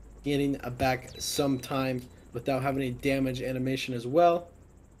 getting back some time without having any damage animation as well.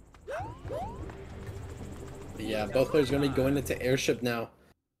 But yeah, both players gonna be going into airship now,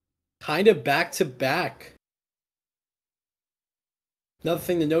 kind of back to back. Another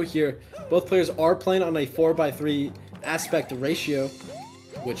thing to note here, both players are playing on a 4:3 aspect ratio,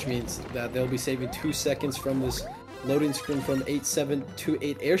 which means that they'll be saving 2 seconds from this loading screen from 8-7 to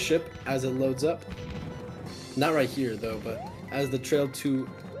 8 airship as it loads up. Not right here though, but as the trail to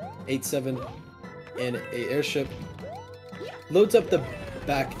 8-7 and 8 airship loads up the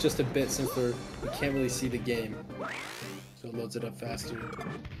back just a bit, since we can't really see the game, so it loads it up faster.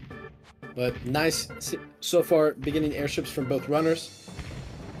 But nice so far beginning airships from both runners.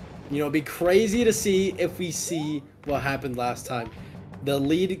 You know, it'd be crazy to see if we see what happened last time. The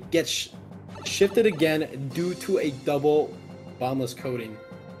lead gets shifted again due to a double bombless coating.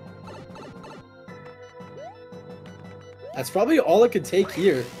 That's probably all it could take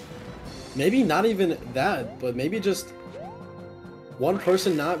here. Maybe not even that, but maybe just one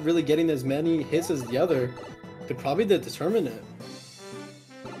person not really getting as many hits as the other could probably determine it.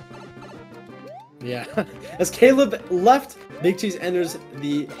 Yeah, as Caleb left, BigCheese enters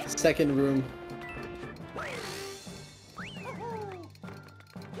the second room.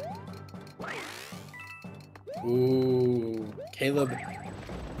 Ooh, Caleb.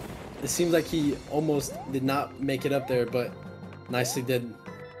 It seems like he almost did not make it up there, but nicely did.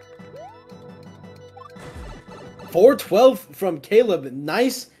 412 from Caleb.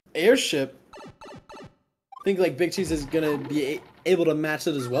 Nice airship. I think like BigCheese is gonna be able to match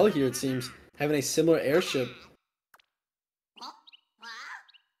it as well here, it seems. Having a similar airship.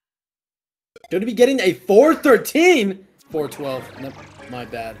 Gonna be getting a 413! 412. Nope, my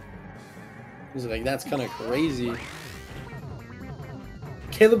bad. I was like, that's kind of crazy.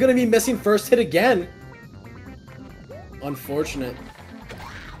 Caleb gonna be missing first hit again. Unfortunate.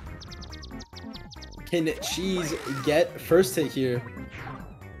 Can Cheese get first hit here?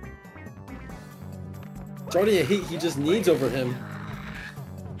 It's already a hit he just needs over him.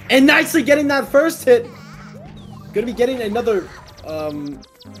 And nicely getting that first hit. Gonna be getting another,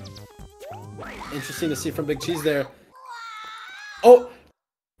 interesting to see from BigCheese there. Oh,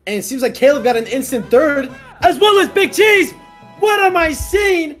 and it seems like Caleb got an instant third, as well as BigCheese. What am I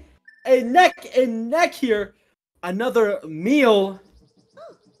seeing? A neck and neck here. Another meal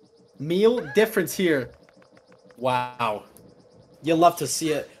difference here. Wow. You love to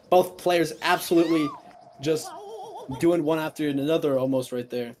see it. Both players absolutely just doing one after another almost right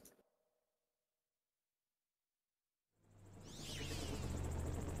there.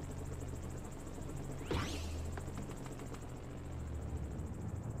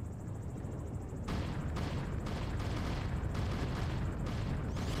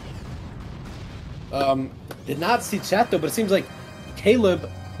 Did not see chat though, but it seems like Caleb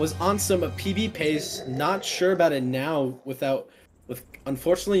was on some PB pace. Not sure about it now with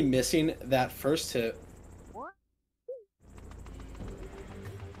unfortunately missing that first hit.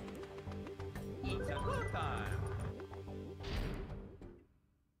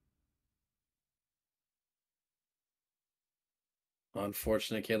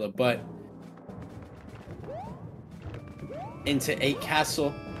 Unfortunate, Caleb, but into a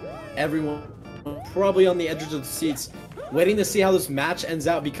castle. Everyone probably on the edges of the seats, waiting to see how this match ends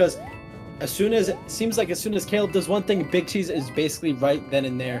out, because seems like as soon as Caleb does one thing, BigCheese is basically right then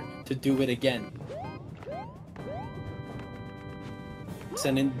and there to do it again.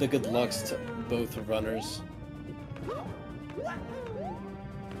 Sending the good lucks to both runners.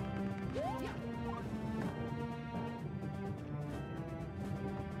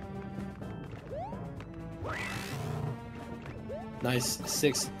 Nice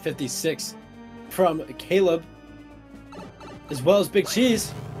 656 from Caleb, as well as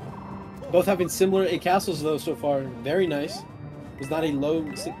BigCheese. Both having similar 8 castles though so far. Very nice. It was not a low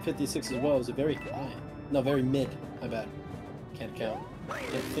 56 as well. It was a very high. No, very mid. My bad. Can't count.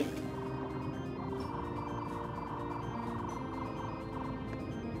 Can't think.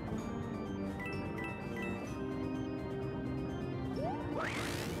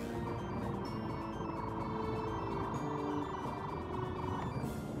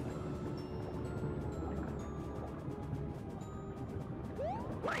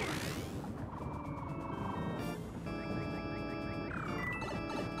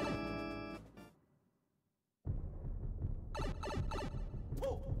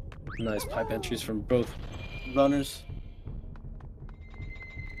 Nice pipe entries from both runners.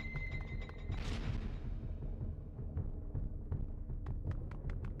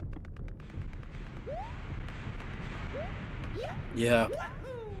 Yeah.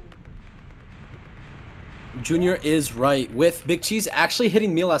 Junior is right. With BigCheese actually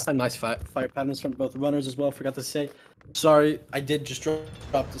hitting me last time. Nice fire patterns from both runners as well. Forgot to say. Sorry, I did just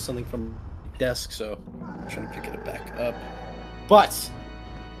drop something from desk, so I'm trying to pick it back up. But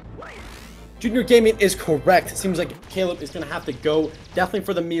Junior Gaming is correct. It seems like Caleb is going to have to go definitely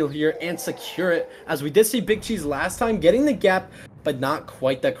for the meal here and secure it, as we did see BigCheese last time getting the gap, but not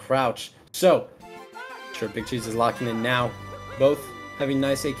quite the crouch. So, sure, BigCheese is locking in now. Both having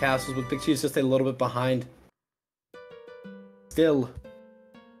nice 8 castles, with BigCheese just a little bit behind. Still,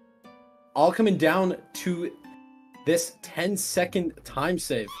 all coming down to this 10-second time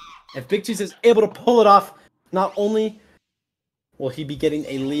save. If BigCheese is able to pull it off, not only will he be getting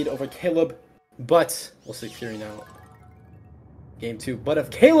a lead over Caleb, but we'll securing out game 2. But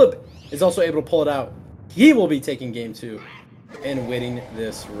if Caleb is also able to pull it out, he will be taking game 2 and winning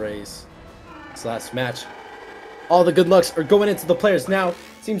this race. This last match. All the good lucks are going into the players now.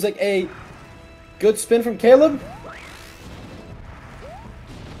 Seems like a good spin from Caleb.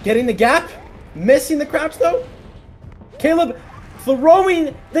 Getting the gap. Missing the crouch though. Caleb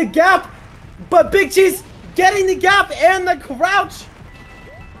throwing the gap. But BigCheese getting the gap and the crouch.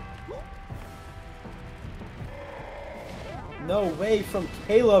 No way from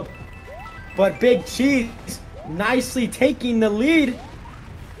Caleb. But BigCheese nicely taking the lead.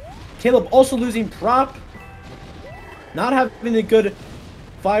 Caleb also losing prop. Not having the good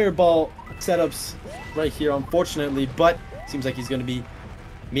fireball setups right here, unfortunately. But seems like he's going to be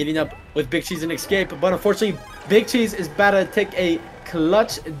meeting up with BigCheese and escape. But unfortunately, BigCheese is about to take a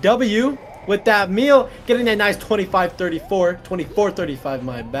clutch W with that meal. Getting a nice 25-34. 24-35,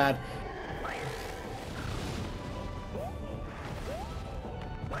 my bad.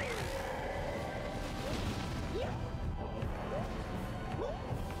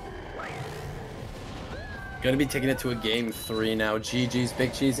 Gonna be taking it to a game 3 now. GG's,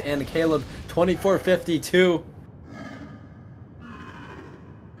 BigCheese, and Caleb, 24-52.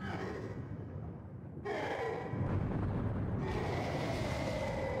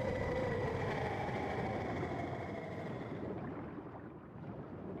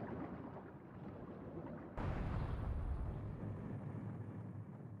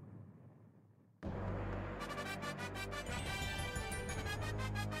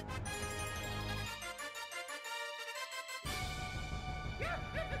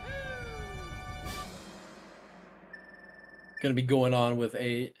 Gonna be going on with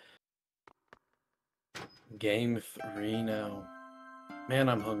a game 3 now. Man,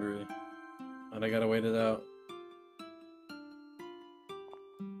 I'm hungry. And I gotta wait it out.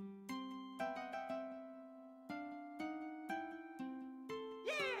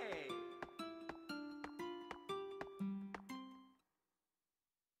 Yay!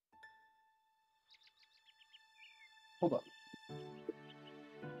 Hold on.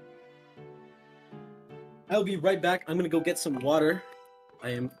 I'll be right back. I'm gonna go get some water.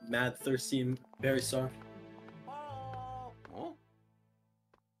 I am mad thirsty and very sorry. Oh. Oh.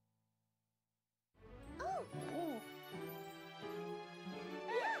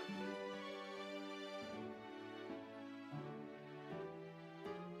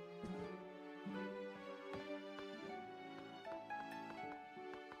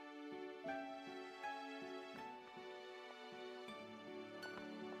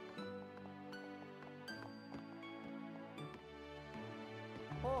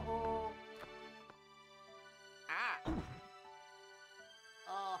 Oh. Ah.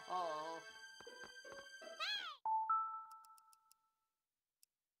 Oh.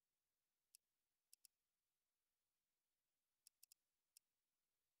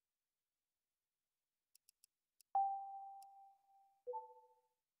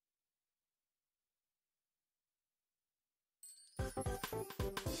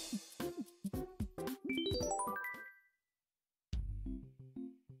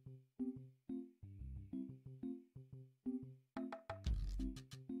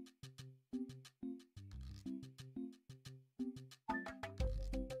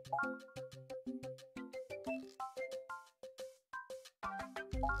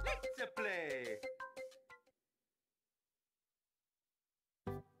 Let's play.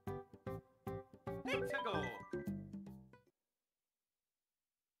 Let's go.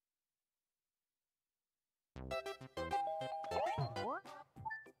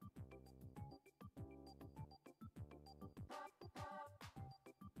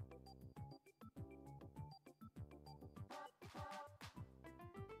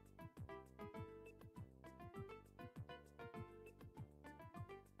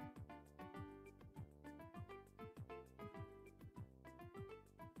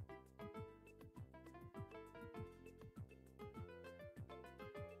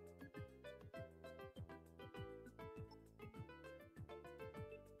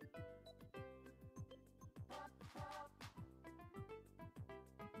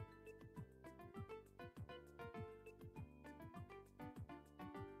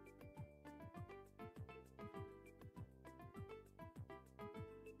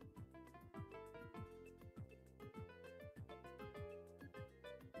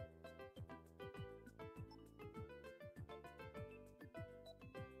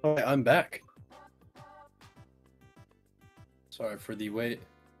 Alright, I'm back. Sorry for the wait.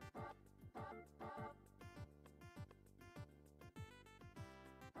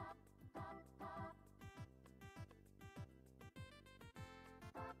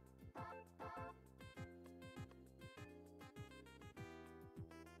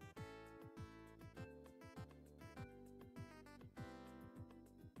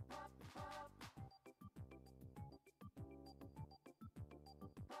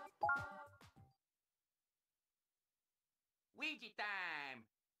 Ouija time.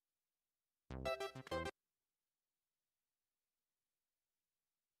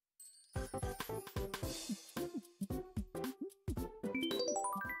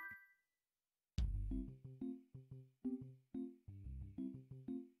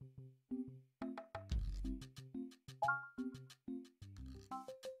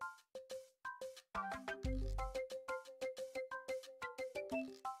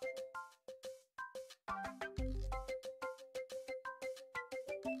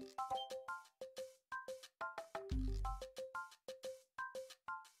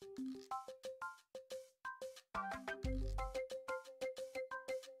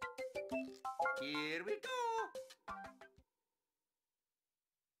 Here we go.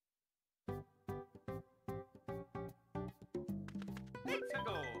 Let's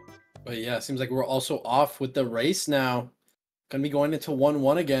go. But yeah, seems like we're also off with the race now. Gonna be going into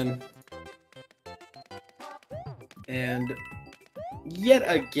 1-1 again. And yet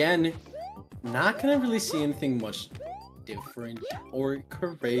again, not gonna really see anything much different or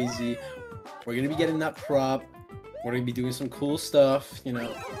crazy. We're gonna be getting that prop. We're gonna be doing some cool stuff, you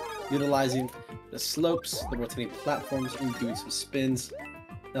know, utilizing the slopes, the rotating platforms, and doing some spins.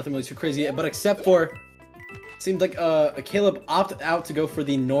 Nothing really too crazy, but except for, seems like Caleb opted out to go for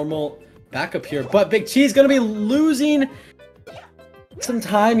the normal backup here, but BigCheese gonna be losing some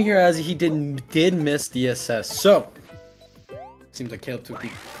time here as he did miss DSS. So seems like Caleb took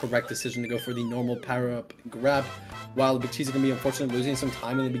the correct decision to go for the normal power up grab, while BigCheese is gonna be unfortunately losing some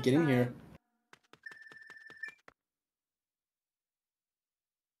time in the beginning here.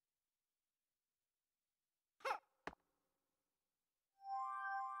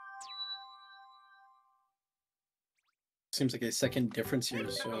 Seems like a second difference here,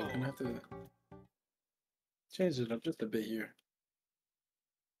 so I'm gonna have to change it up just a bit here.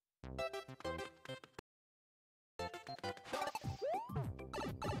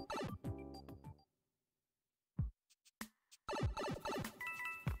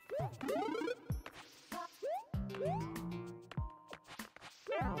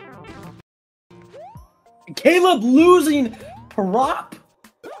 Caleb losing prop.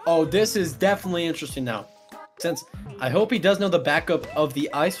 Oh, this is definitely interesting now. Since I hope he does know the backup of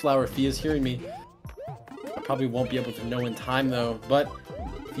the ice flower if he is hearing me. I probably won't be able to know in time though, but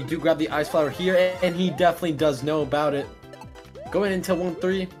if you do grab the ice flower here, and he definitely does know about it, going into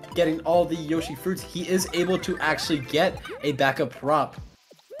 1-3, getting all the Yoshi fruits, he is able to actually get a backup prop.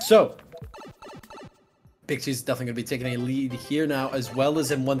 So BigCheese is definitely going to be taking a lead here now, as well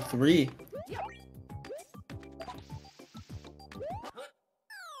as in 1-3.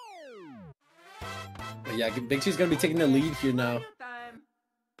 But yeah, BigCheese is going to be taking the lead here now.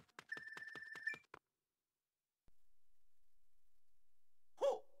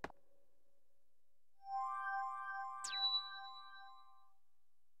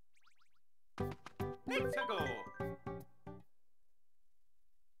 Let's go.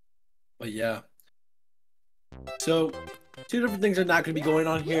 But yeah. So, two different things are not going to be going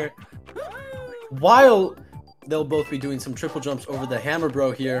on here. While they'll both be doing some triple jumps over the hammer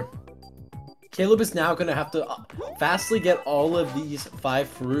bro here, Caleb is now going to have to fastly get all of these 5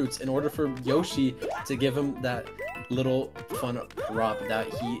 fruits in order for Yoshi to give him that little fun prop that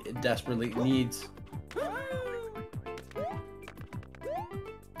he desperately needs.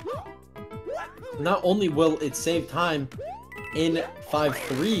 Not only will it save time in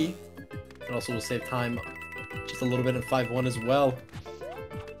 5-3, it also will save time just a little bit in 5-1 as well.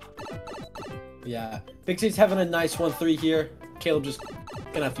 Yeah, BigCheese having a nice 1-3 here. Caleb just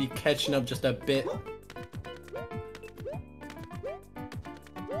gonna have to be catching up just a bit.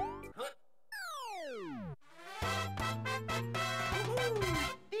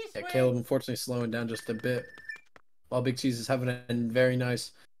 Yeah, Caleb unfortunately slowing down just a bit, while BigCheese is having a very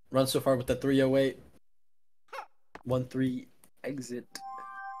nice run so far with the 308. 1-3 exit.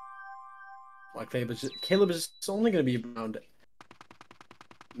 Like Caleb is just only gonna be around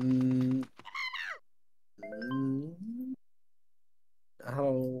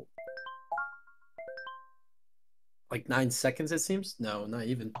how, like 9 seconds it seems? No, not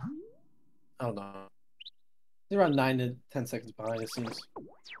even. I don't know. He's around 9 to 10 seconds behind it seems.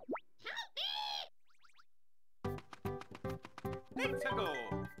 Let's go.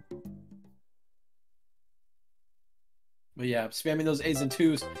 But yeah, spamming those A's and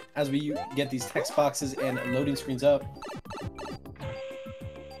 2s as we get these text boxes and loading screens up.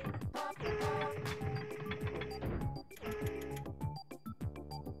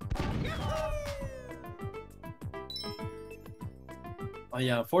 Oh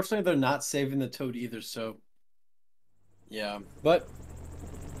yeah, unfortunately they're not saving the toad either, so yeah. But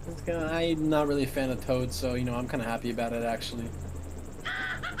I'm not really a fan of Toad, so you know I'm kind of happy about it actually.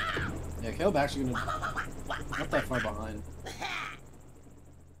 Yeah, Caleb actually gonna not that far behind.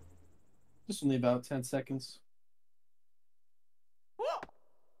 Just only about 10 seconds.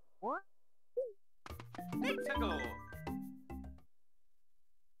 Mexico.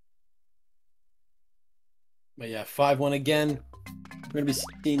 But yeah, 5-1 again. We're gonna be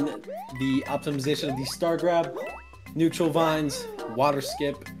seeing the optimization of the star grab, neutral vines, water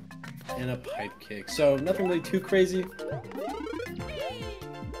skip, and a pipe kick. So nothing really too crazy.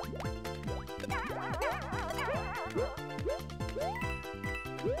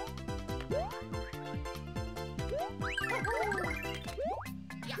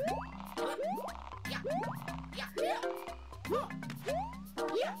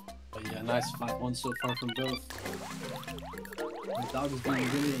 But yeah, nice 5-1 so far from both. The dog is being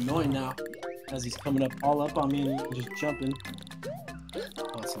really annoying now as he's coming up all up on me and just jumping.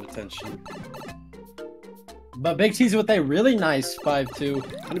 Want some attention. But BigCheese with a really nice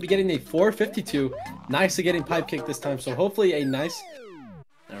 5-2. Gonna be getting a 452. Nice to getting pipe kick this time. So hopefully a nice,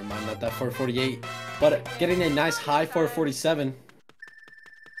 never mind, not that 448, but getting a nice high 447.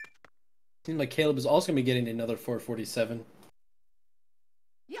 Seems like Caleb is also gonna be getting another 447.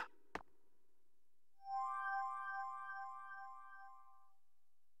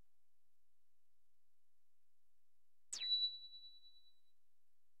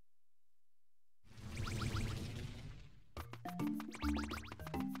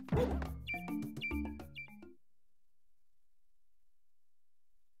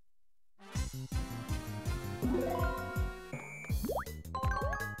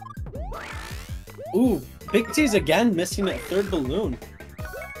 Ooh, BigCheese again missing a third balloon.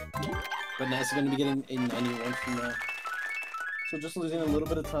 But nice going to be getting a 91 from that. So just losing a little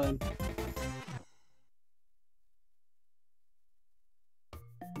bit of time.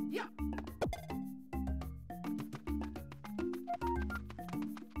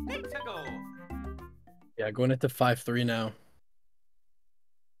 Mexico. Yeah, going into 5-3 now.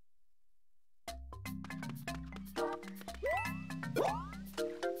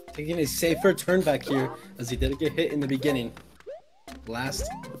 Taking a safer turn back here as he didn't get hit in the beginning. Last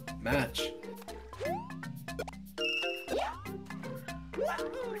match.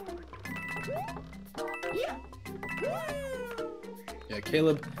 Yeah,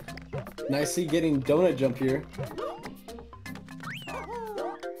 Caleb nicely getting donut jump here.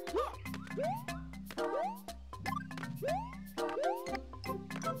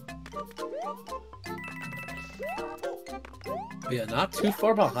 But yeah, not too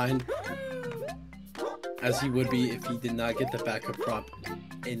far behind as he would be if he did not get the backup prop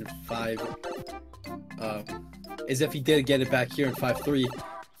in 5. As if he did get it back here in 5-3.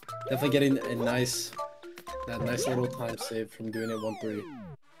 Definitely getting a nice, that nice little time save from doing it 1-3.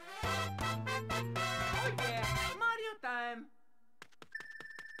 Oh yeah, Mario time.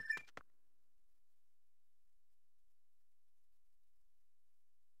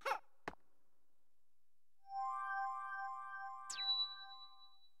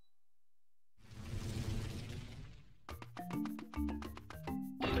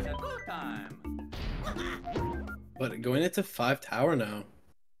 It's a good time. But going into 5 tower now.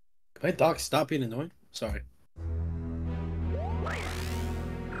 Can my dog stop being annoying? Sorry.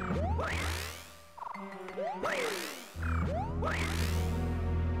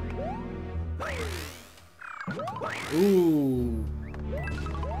 Ooh.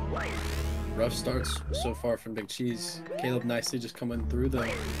 Rough starts so far from BigCheese. Caleb nicely just coming through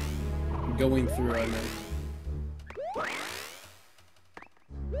the... Going through, I meant.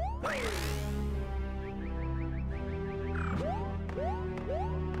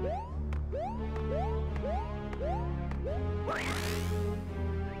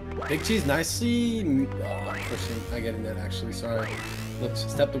 BigCheese nicely... Unfortunately, not getting that actually, sorry. Looked,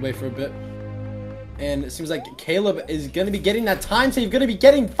 stepped away for a bit. And it seems like Caleb is going to be getting that time save. Going to be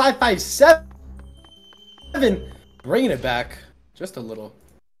getting 557. Bringing it back just a little.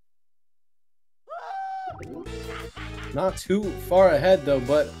 Not too far ahead though,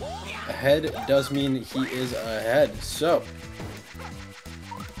 but ahead does mean he is ahead. So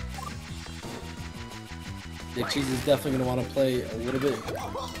BigCheese is definitely going to want to play a little bit.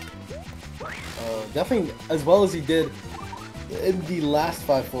 Definitely as well as he did in the last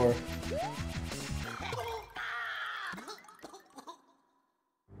 5-4.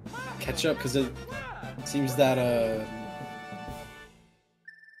 Catch up because it seems that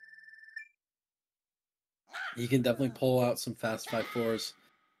he can definitely pull out some fast 5-4s.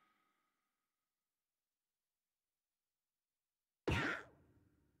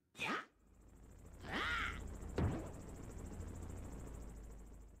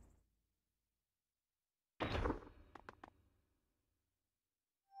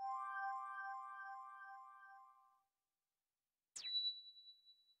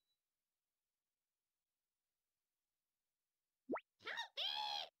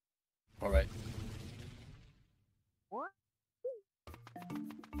 All right.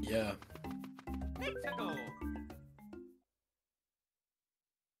 Yeah. Let's go.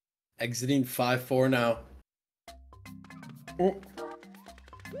 Exiting 5-4 now. Oh.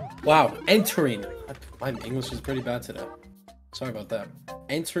 Wow, entering. My English is pretty bad today. Sorry about that.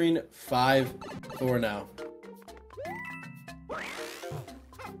 Entering 5-4 now.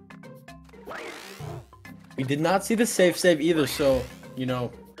 We did not see the save either, so, you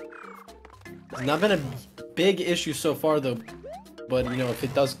know, it's not been a big issue so far, though. But, you know, if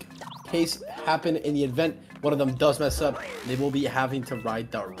it does happen in the event one of them does mess up, they will be having to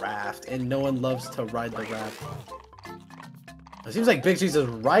ride the raft, and no one loves to ride the raft. It seems like BigCheese is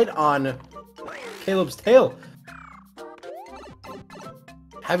right on Caleb's tail.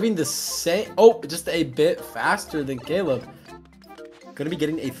 Having the same... Oh, just a bit faster than Caleb. Gonna be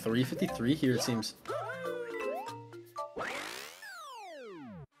getting a 353 here, it seems.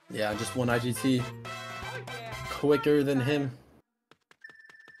 Yeah, just one IGT. Quicker than him.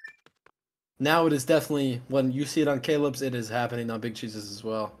 Now it is definitely... When you see it on Caleb's, it is happening on BigCheese's as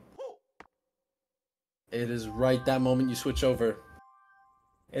well. It is right that moment you switch over.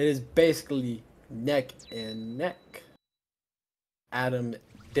 It is basically neck and neck. Atom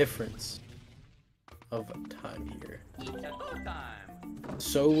difference of time here.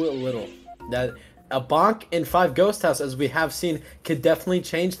 So little that a bonk in 5 Ghost House, as we have seen, could definitely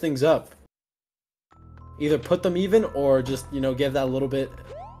change things up. Either put them even or just, you know, give that little bit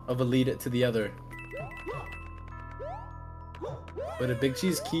of a lead to the other. But if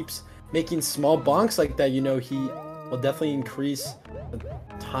BigCheese keeps making small bonks like that, you know, he will definitely increase the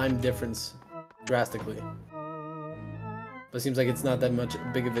time difference drastically. But it seems like it's not that much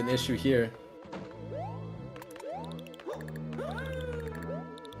big of an issue here.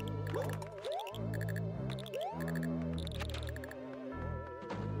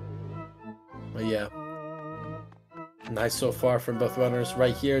 But yeah. Nice so far from both runners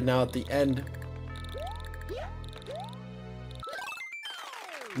right here now at the end.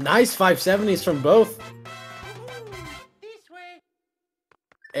 Nice 570s from both.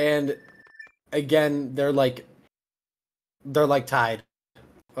 And again, they're like tied.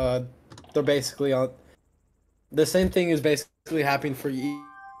 They're basically on the same thing is basically happening for each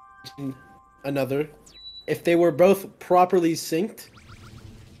another. If they were both properly synced,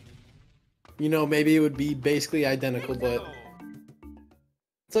 you know, maybe it would be basically identical, but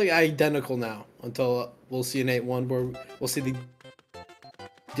it's like identical now until we'll see an 8-1 where we'll see the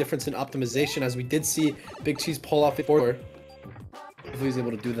difference in optimization, as we did see BigCheese pull off it before. Hopefully he's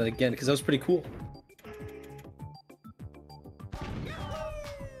able to do that again, because that was pretty cool.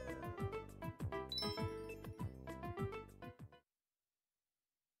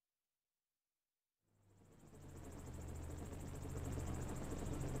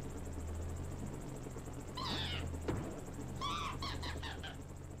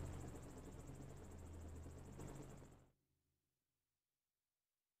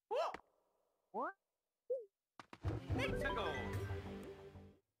 Let's go.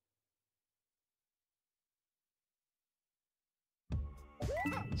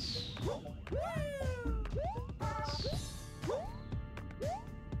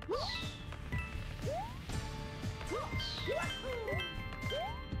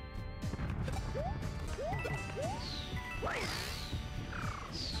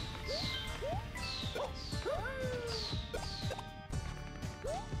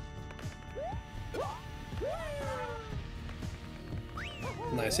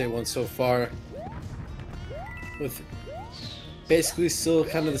 Nice A1 so far. With basically still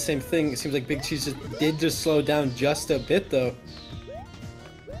kind of the same thing. It seems like BigCheese did just slow down just a bit though.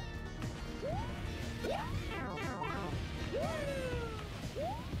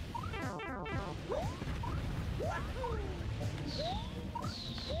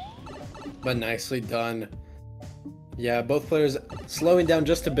 But nicely done. Yeah, both players slowing down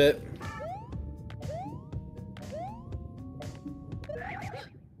just a bit.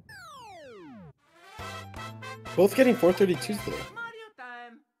 Both getting 432s though. Mario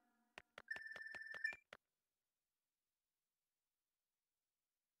time.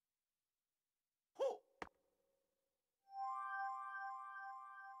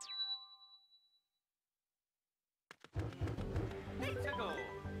 Let's go.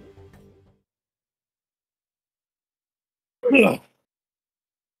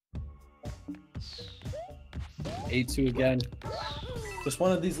 8-2 again. Just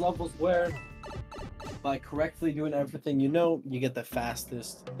one of these levels where by correctly doing everything you know, you get the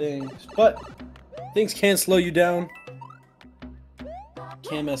fastest things. But things can slow you down.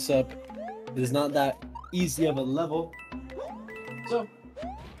 Can mess up. It is not that easy of a level. So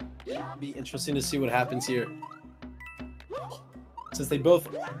Be interesting to see what happens here. Since they both...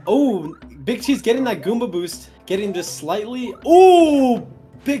 Oh, BigCheese getting that Goomba boost. Getting just slightly... Oh,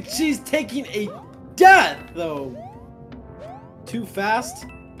 BigCheese taking a death, though. Too fast.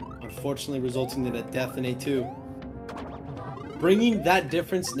 Unfortunately, resulting in a death in A2. Bringing that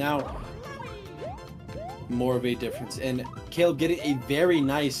difference now. More of a difference. And Caleb getting a very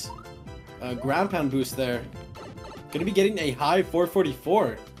nice ground pound boost there. Gonna be getting a high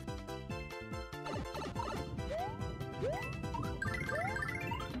 444.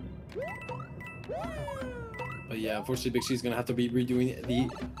 But yeah, unfortunately, BigCheese is gonna have to be redoing the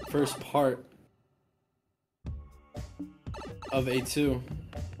first part of A2.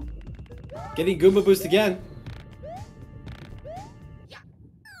 Getting Goomba boost again.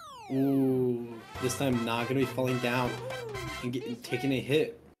 Ooh, this time not gonna be falling down and taking a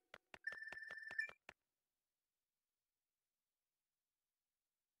hit.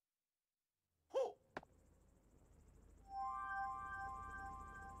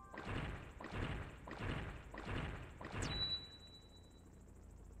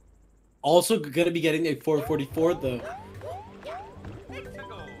 Also gonna be getting a 444 though.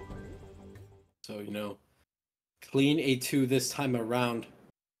 So, you know, clean A2 this time around.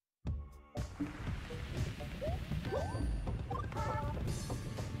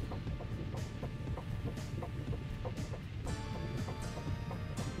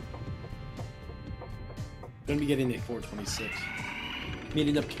 Gonna be getting a 426.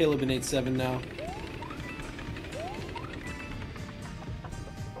 Meeting up Caleb in 8-7 now.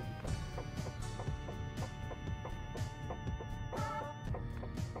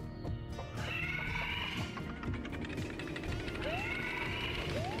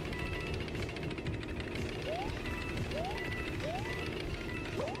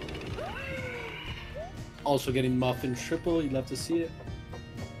 Also getting Muffin triple, you'd love to see it.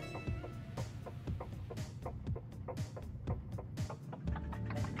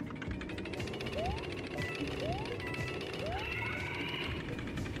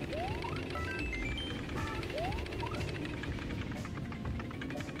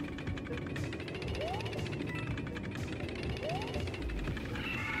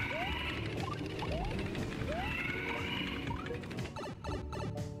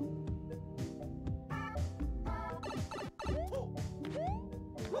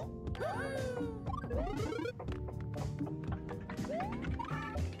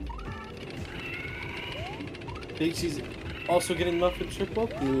 BigCheese also getting Muffin triple.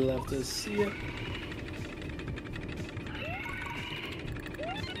 You'll love to see it.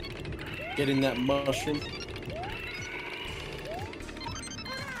 Getting that mushroom.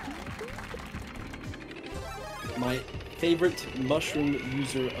 My favorite mushroom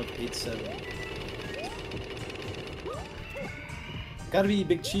user of 8-7. Gotta be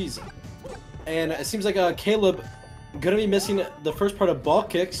BigCheese. And it seems like Caleb gonna be missing the first part of ball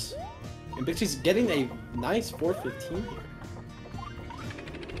kicks. And BigCheese getting a nice 415 here.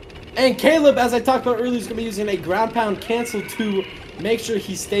 And Caleb, as I talked about earlier, is going to be using a ground pound cancel to make sure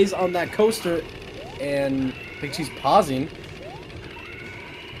he stays on that coaster. And BigCheese pausing.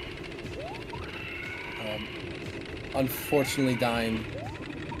 Unfortunately dying.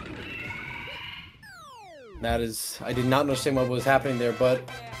 That is... I did not understand what was happening there, but...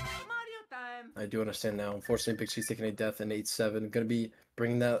 I do understand now. Unfortunately, BigCheese taking a death in 8-7. Going to be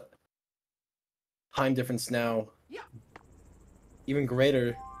bringing that time difference now even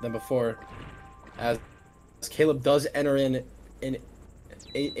greater than before, as Caleb does enter in an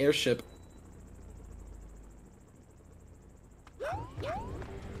airship.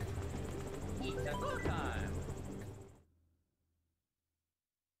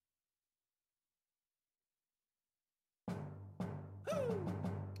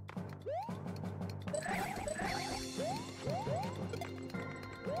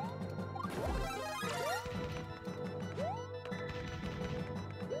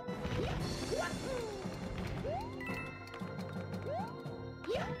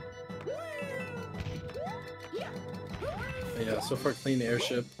 Yeah, so far clean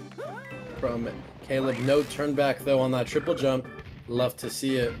airship from Caleb. No turn back though on that triple jump. Love to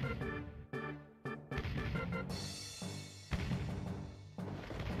see it.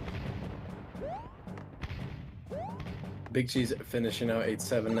 BigCheese finishing out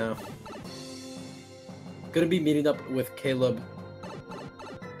 8-7 now. Gonna be meeting up with Caleb.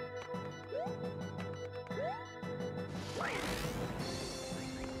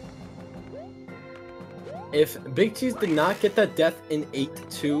 If BigCheese did not get that death in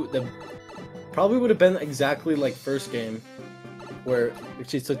 8-2, that probably would have been exactly like first game, where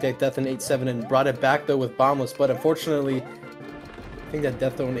BigCheese took that death in 8-7 and brought it back though with Bombless. But unfortunately, think that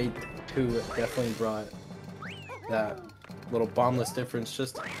Death Zone 8-2 definitely brought that little bombless difference.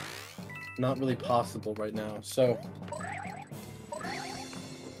 Just not really possible right now. So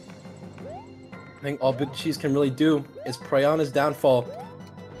I think all BigCheese can really do is prey on his downfall.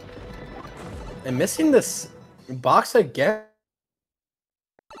 And missing this box again,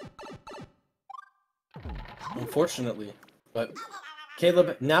 unfortunately. But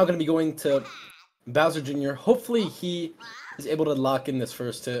Caleb now going to be going to Bowser Jr. Hopefully he is able to lock in this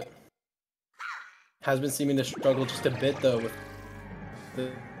first hit. Has been seeming to struggle just a bit though with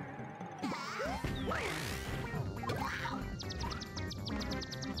the...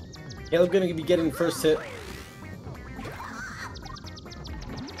 Caleb going to be getting first hit.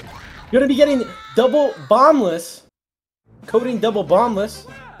 You're going to be getting double bombless. Coding double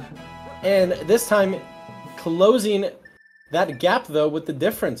bombless. And this time closing that gap though with the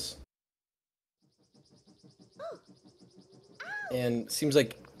difference. And seems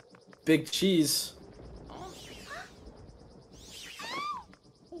like BigCheese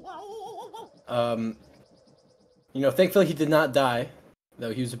you know, thankfully he did not die,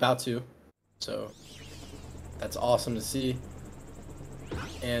 though he was about to. So that's awesome to see.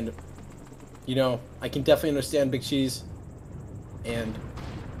 And you know, I can definitely understand BigCheese, and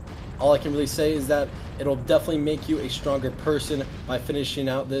all I can really say is that it'll definitely make you a stronger person by finishing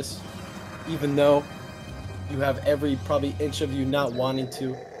out this, even though you have every probably inch of you not wanting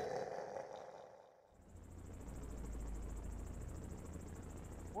to.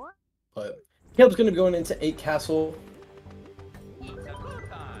 But Caleb's gonna be going into 8 Castle.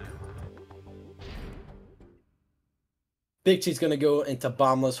 BigCheese gonna go into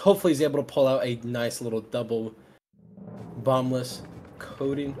bombless. Hopefully he's able to pull out a nice little double bombless.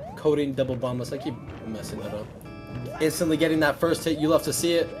 Coding double bombless. I keep messing that up. Instantly getting that first hit. You love to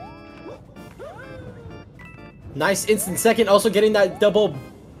see it. Nice instant second. Also getting that double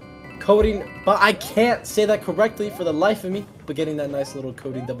coding, but I can't say that correctly for the life of me. But getting that nice little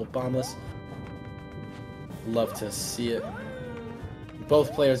coding double bombless. Love to see it.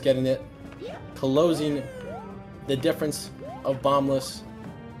 Both players getting it. Closing the difference of bombless.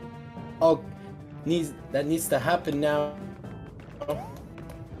 All that needs to happen now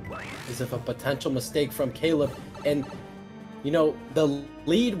is if a potential mistake from Caleb, and you know the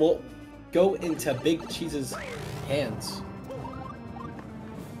lead will go into BigCheese's hands.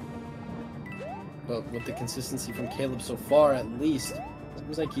 But with the consistency from Caleb so far, at least,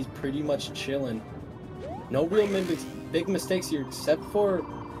 seems like he's pretty much chilling. No real big mistakes here, except for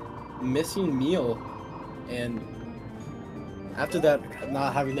missing Meal, and after that,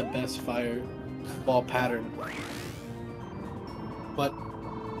 not having the best fireball pattern. But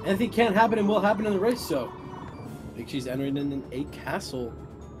anything can happen and will happen in the race, so BigCheese entering in an 8 Castle.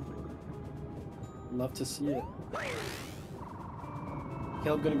 Love to see it.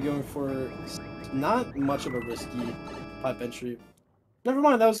 Caleb gonna be going for not much of a risky pipe entry. Never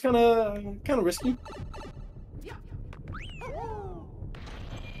mind, that was kind of risky.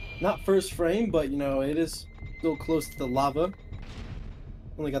 Not first frame, but you know, it is still close to the lava.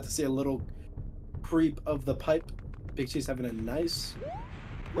 Only got to see a little creep of the pipe. BigCheese having a nice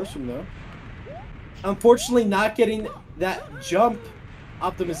first one though. Unfortunately, not getting that jump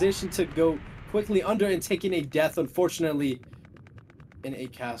optimization to go quickly under and taking a death, unfortunately, in a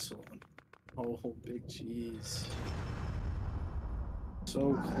castle. Oh, BigCheese.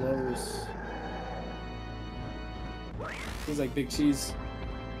 So close. Seems like BigCheese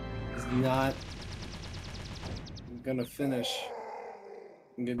is not gonna finish.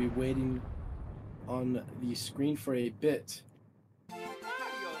 I'm gonna be waiting on the screen for a bit.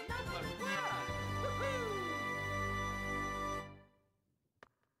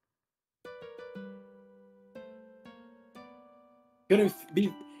 Gonna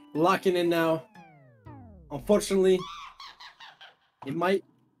be locking in now. Unfortunately, it might,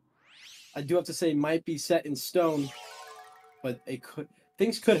 I do have to say, might be set in stone, but it could,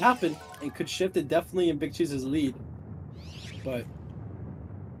 things could happen and could shift it definitely in BigCheese's lead. But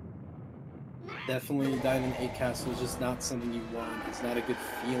definitely dying in 8 Castle is just not something you want. It's not a good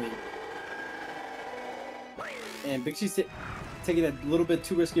feeling. And BigCheese taking a little bit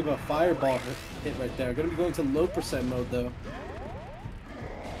too risky of a fireball hit right there. Gonna be going to low percent mode though.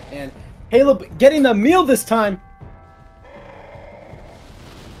 And Caleb getting the meal this time.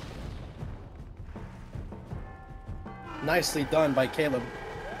 Nicely done by Caleb.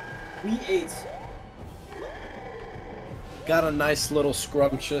 We ate. Got a nice little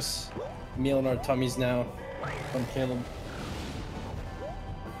scrumptious meal in our tummies now from Caleb.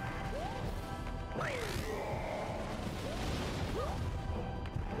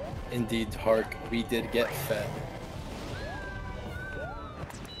 Indeed, Tark, we did get fed.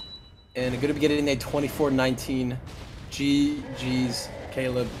 And going to be getting a 24-19. GG's,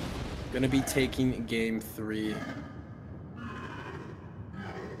 Caleb. Going to be taking game 3.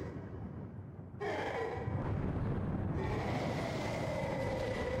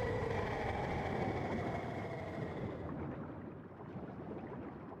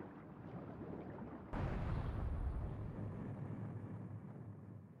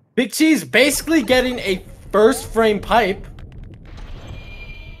 BigCheese basically getting a first frame pipe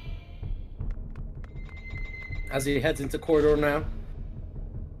as he heads into corridor now.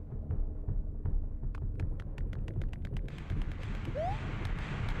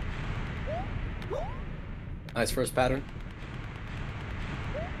 Nice first pattern.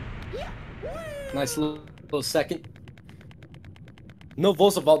 Nice little second. No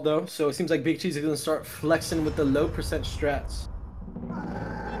Volsavault though, so it seems like BigCheese is going to start flexing with the low percent strats.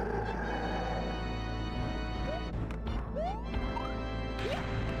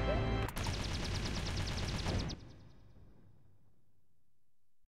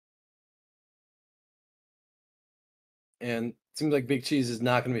 And it seems like BigCheese is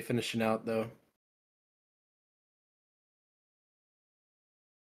not going to be finishing out though.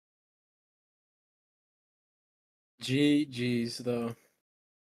 GG's though.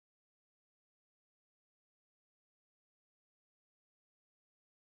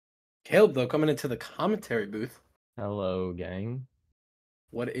 Caleb though coming into the commentary booth. Hello, gang.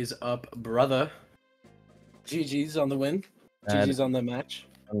 What is up, brother? GG's on the win. GG's on the match.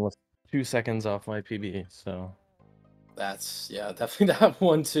 I was 2 seconds off my PB, so That's definitely that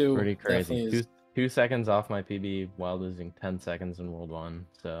one too. pretty crazy. Definitely is. 2 seconds off my PB while losing 10 seconds in World 1,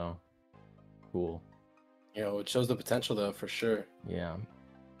 so cool. You know, it shows the potential though, for sure. Yeah.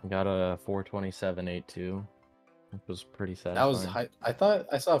 Got a 427.82, which was pretty satisfying. That was high. I thought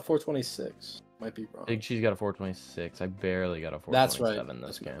I saw 426. Might be wrong. BigCheese got a 426. I barely got a 427 That's right. this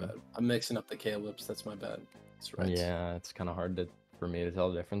That's game. my bad. I'm mixing up the Caleb's. That's my bad. That's right. Yeah, it's kind of hard for me to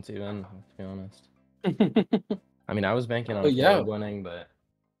tell the difference even, to be honest. I mean, I was banking on Caleb winning, but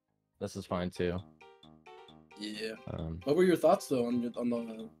this is fine too. Yeah. Um, What were your thoughts though on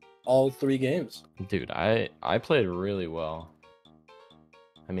the all 3 games? Dude, I played really well.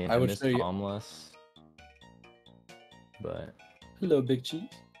 I mean, I missed Bombless, but Hello, BigCheese.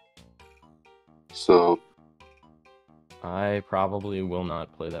 So I probably will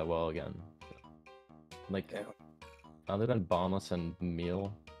not play that well again. Like, other than Bombless and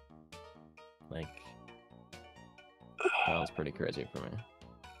Meal, like, that was pretty crazy for me.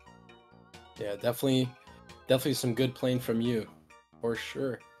 Yeah, definitely some good playing from you, for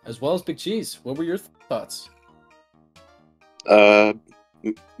sure. As well as BigCheese. What were your thoughts?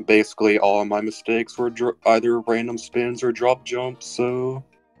 basically all of my mistakes were either random spins or drop jumps, so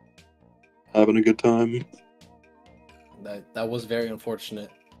having a good time. That was very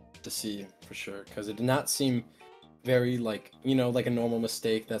unfortunate to see, for sure, because it did not seem very, like, you know, like a normal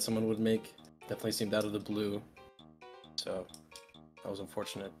mistake that someone would make. Definitely seemed out of the blue. So that was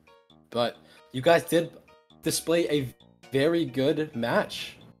unfortunate. But you guys did display a very good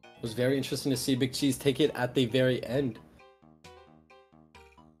match. It was very interesting to see BigCheese take it at the very end.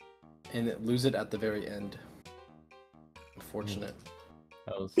 And lose it at the very end. Unfortunate.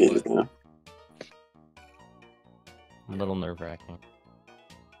 That was Yeah. a little nerve-wracking.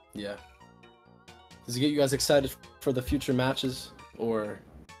 Yeah. Does it get you guys excited for the future matches, or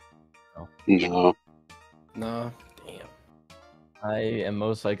No. nah? Damn. I am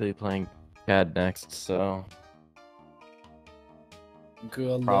most likely playing CAD next, so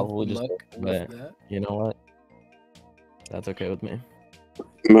Good probably just luck with that. you know what? That's okay with me.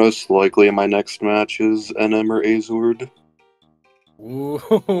 Most likely my next match is NM or Azord.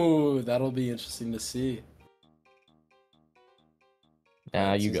 Ooh, that'll be interesting to see.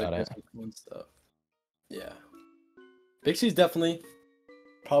 Yeah, you Seems got like it. there's some fun stuff. Yeah. BigCheese definitely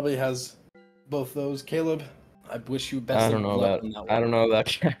probably has both those. Caleb, I wish you best of luck on that one. I don't know about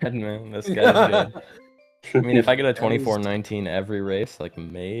CAD, man. This guy's good. I mean, if I get a 24-19 every race, like,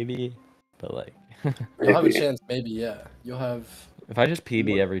 maybe, but like you'll have a chance, maybe, yeah. You'll have. If I just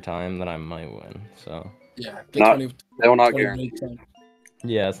PB every time, then I might win. So yeah, get 20. They will not guarantee.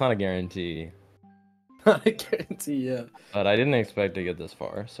 Yeah, it's not a guarantee. Not a guarantee, yeah. But I didn't expect to get this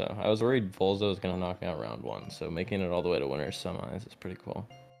far, so I was worried Volzo was gonna knock me out round 1. So making it all the way to winners semis is pretty cool.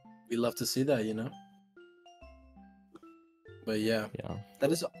 We love to see that, you know. But yeah,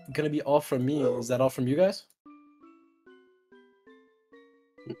 that is gonna be all from me. Is that all from you guys?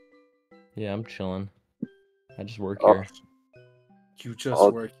 Yeah, I'm chilling. I just work here. You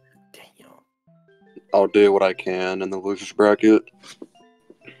just work. Damn. I'll do what I can in the losers bracket.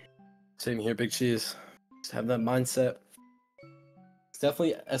 Same here, BigCheese. Just have that mindset.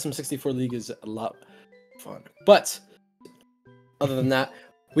 definitely SM64 League is a lot of fun. But other than that,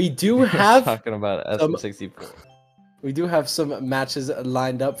 we do have talking about SM64. We do have some matches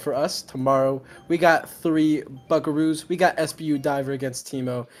lined up for us tomorrow. We got 3 Buckaroos. We got SBU Diver against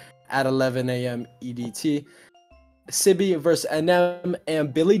Timo at 11 a.m. EDT. Sibby versus NM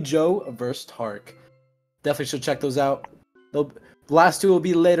and Billy Joe versus Tark. Definitely should check those out. The last 2 will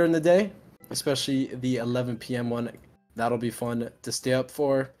be later in the day, especially the 11 p.m. one. That'll be fun to stay up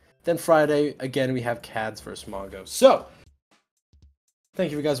for. Then Friday, again, we have Cads versus Mongo. So,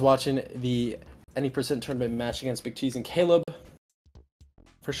 thank you for guys watching the Any Percent Tournament match against BigCheese and Caleb.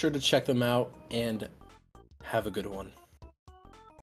 For sure to check them out and have a good one.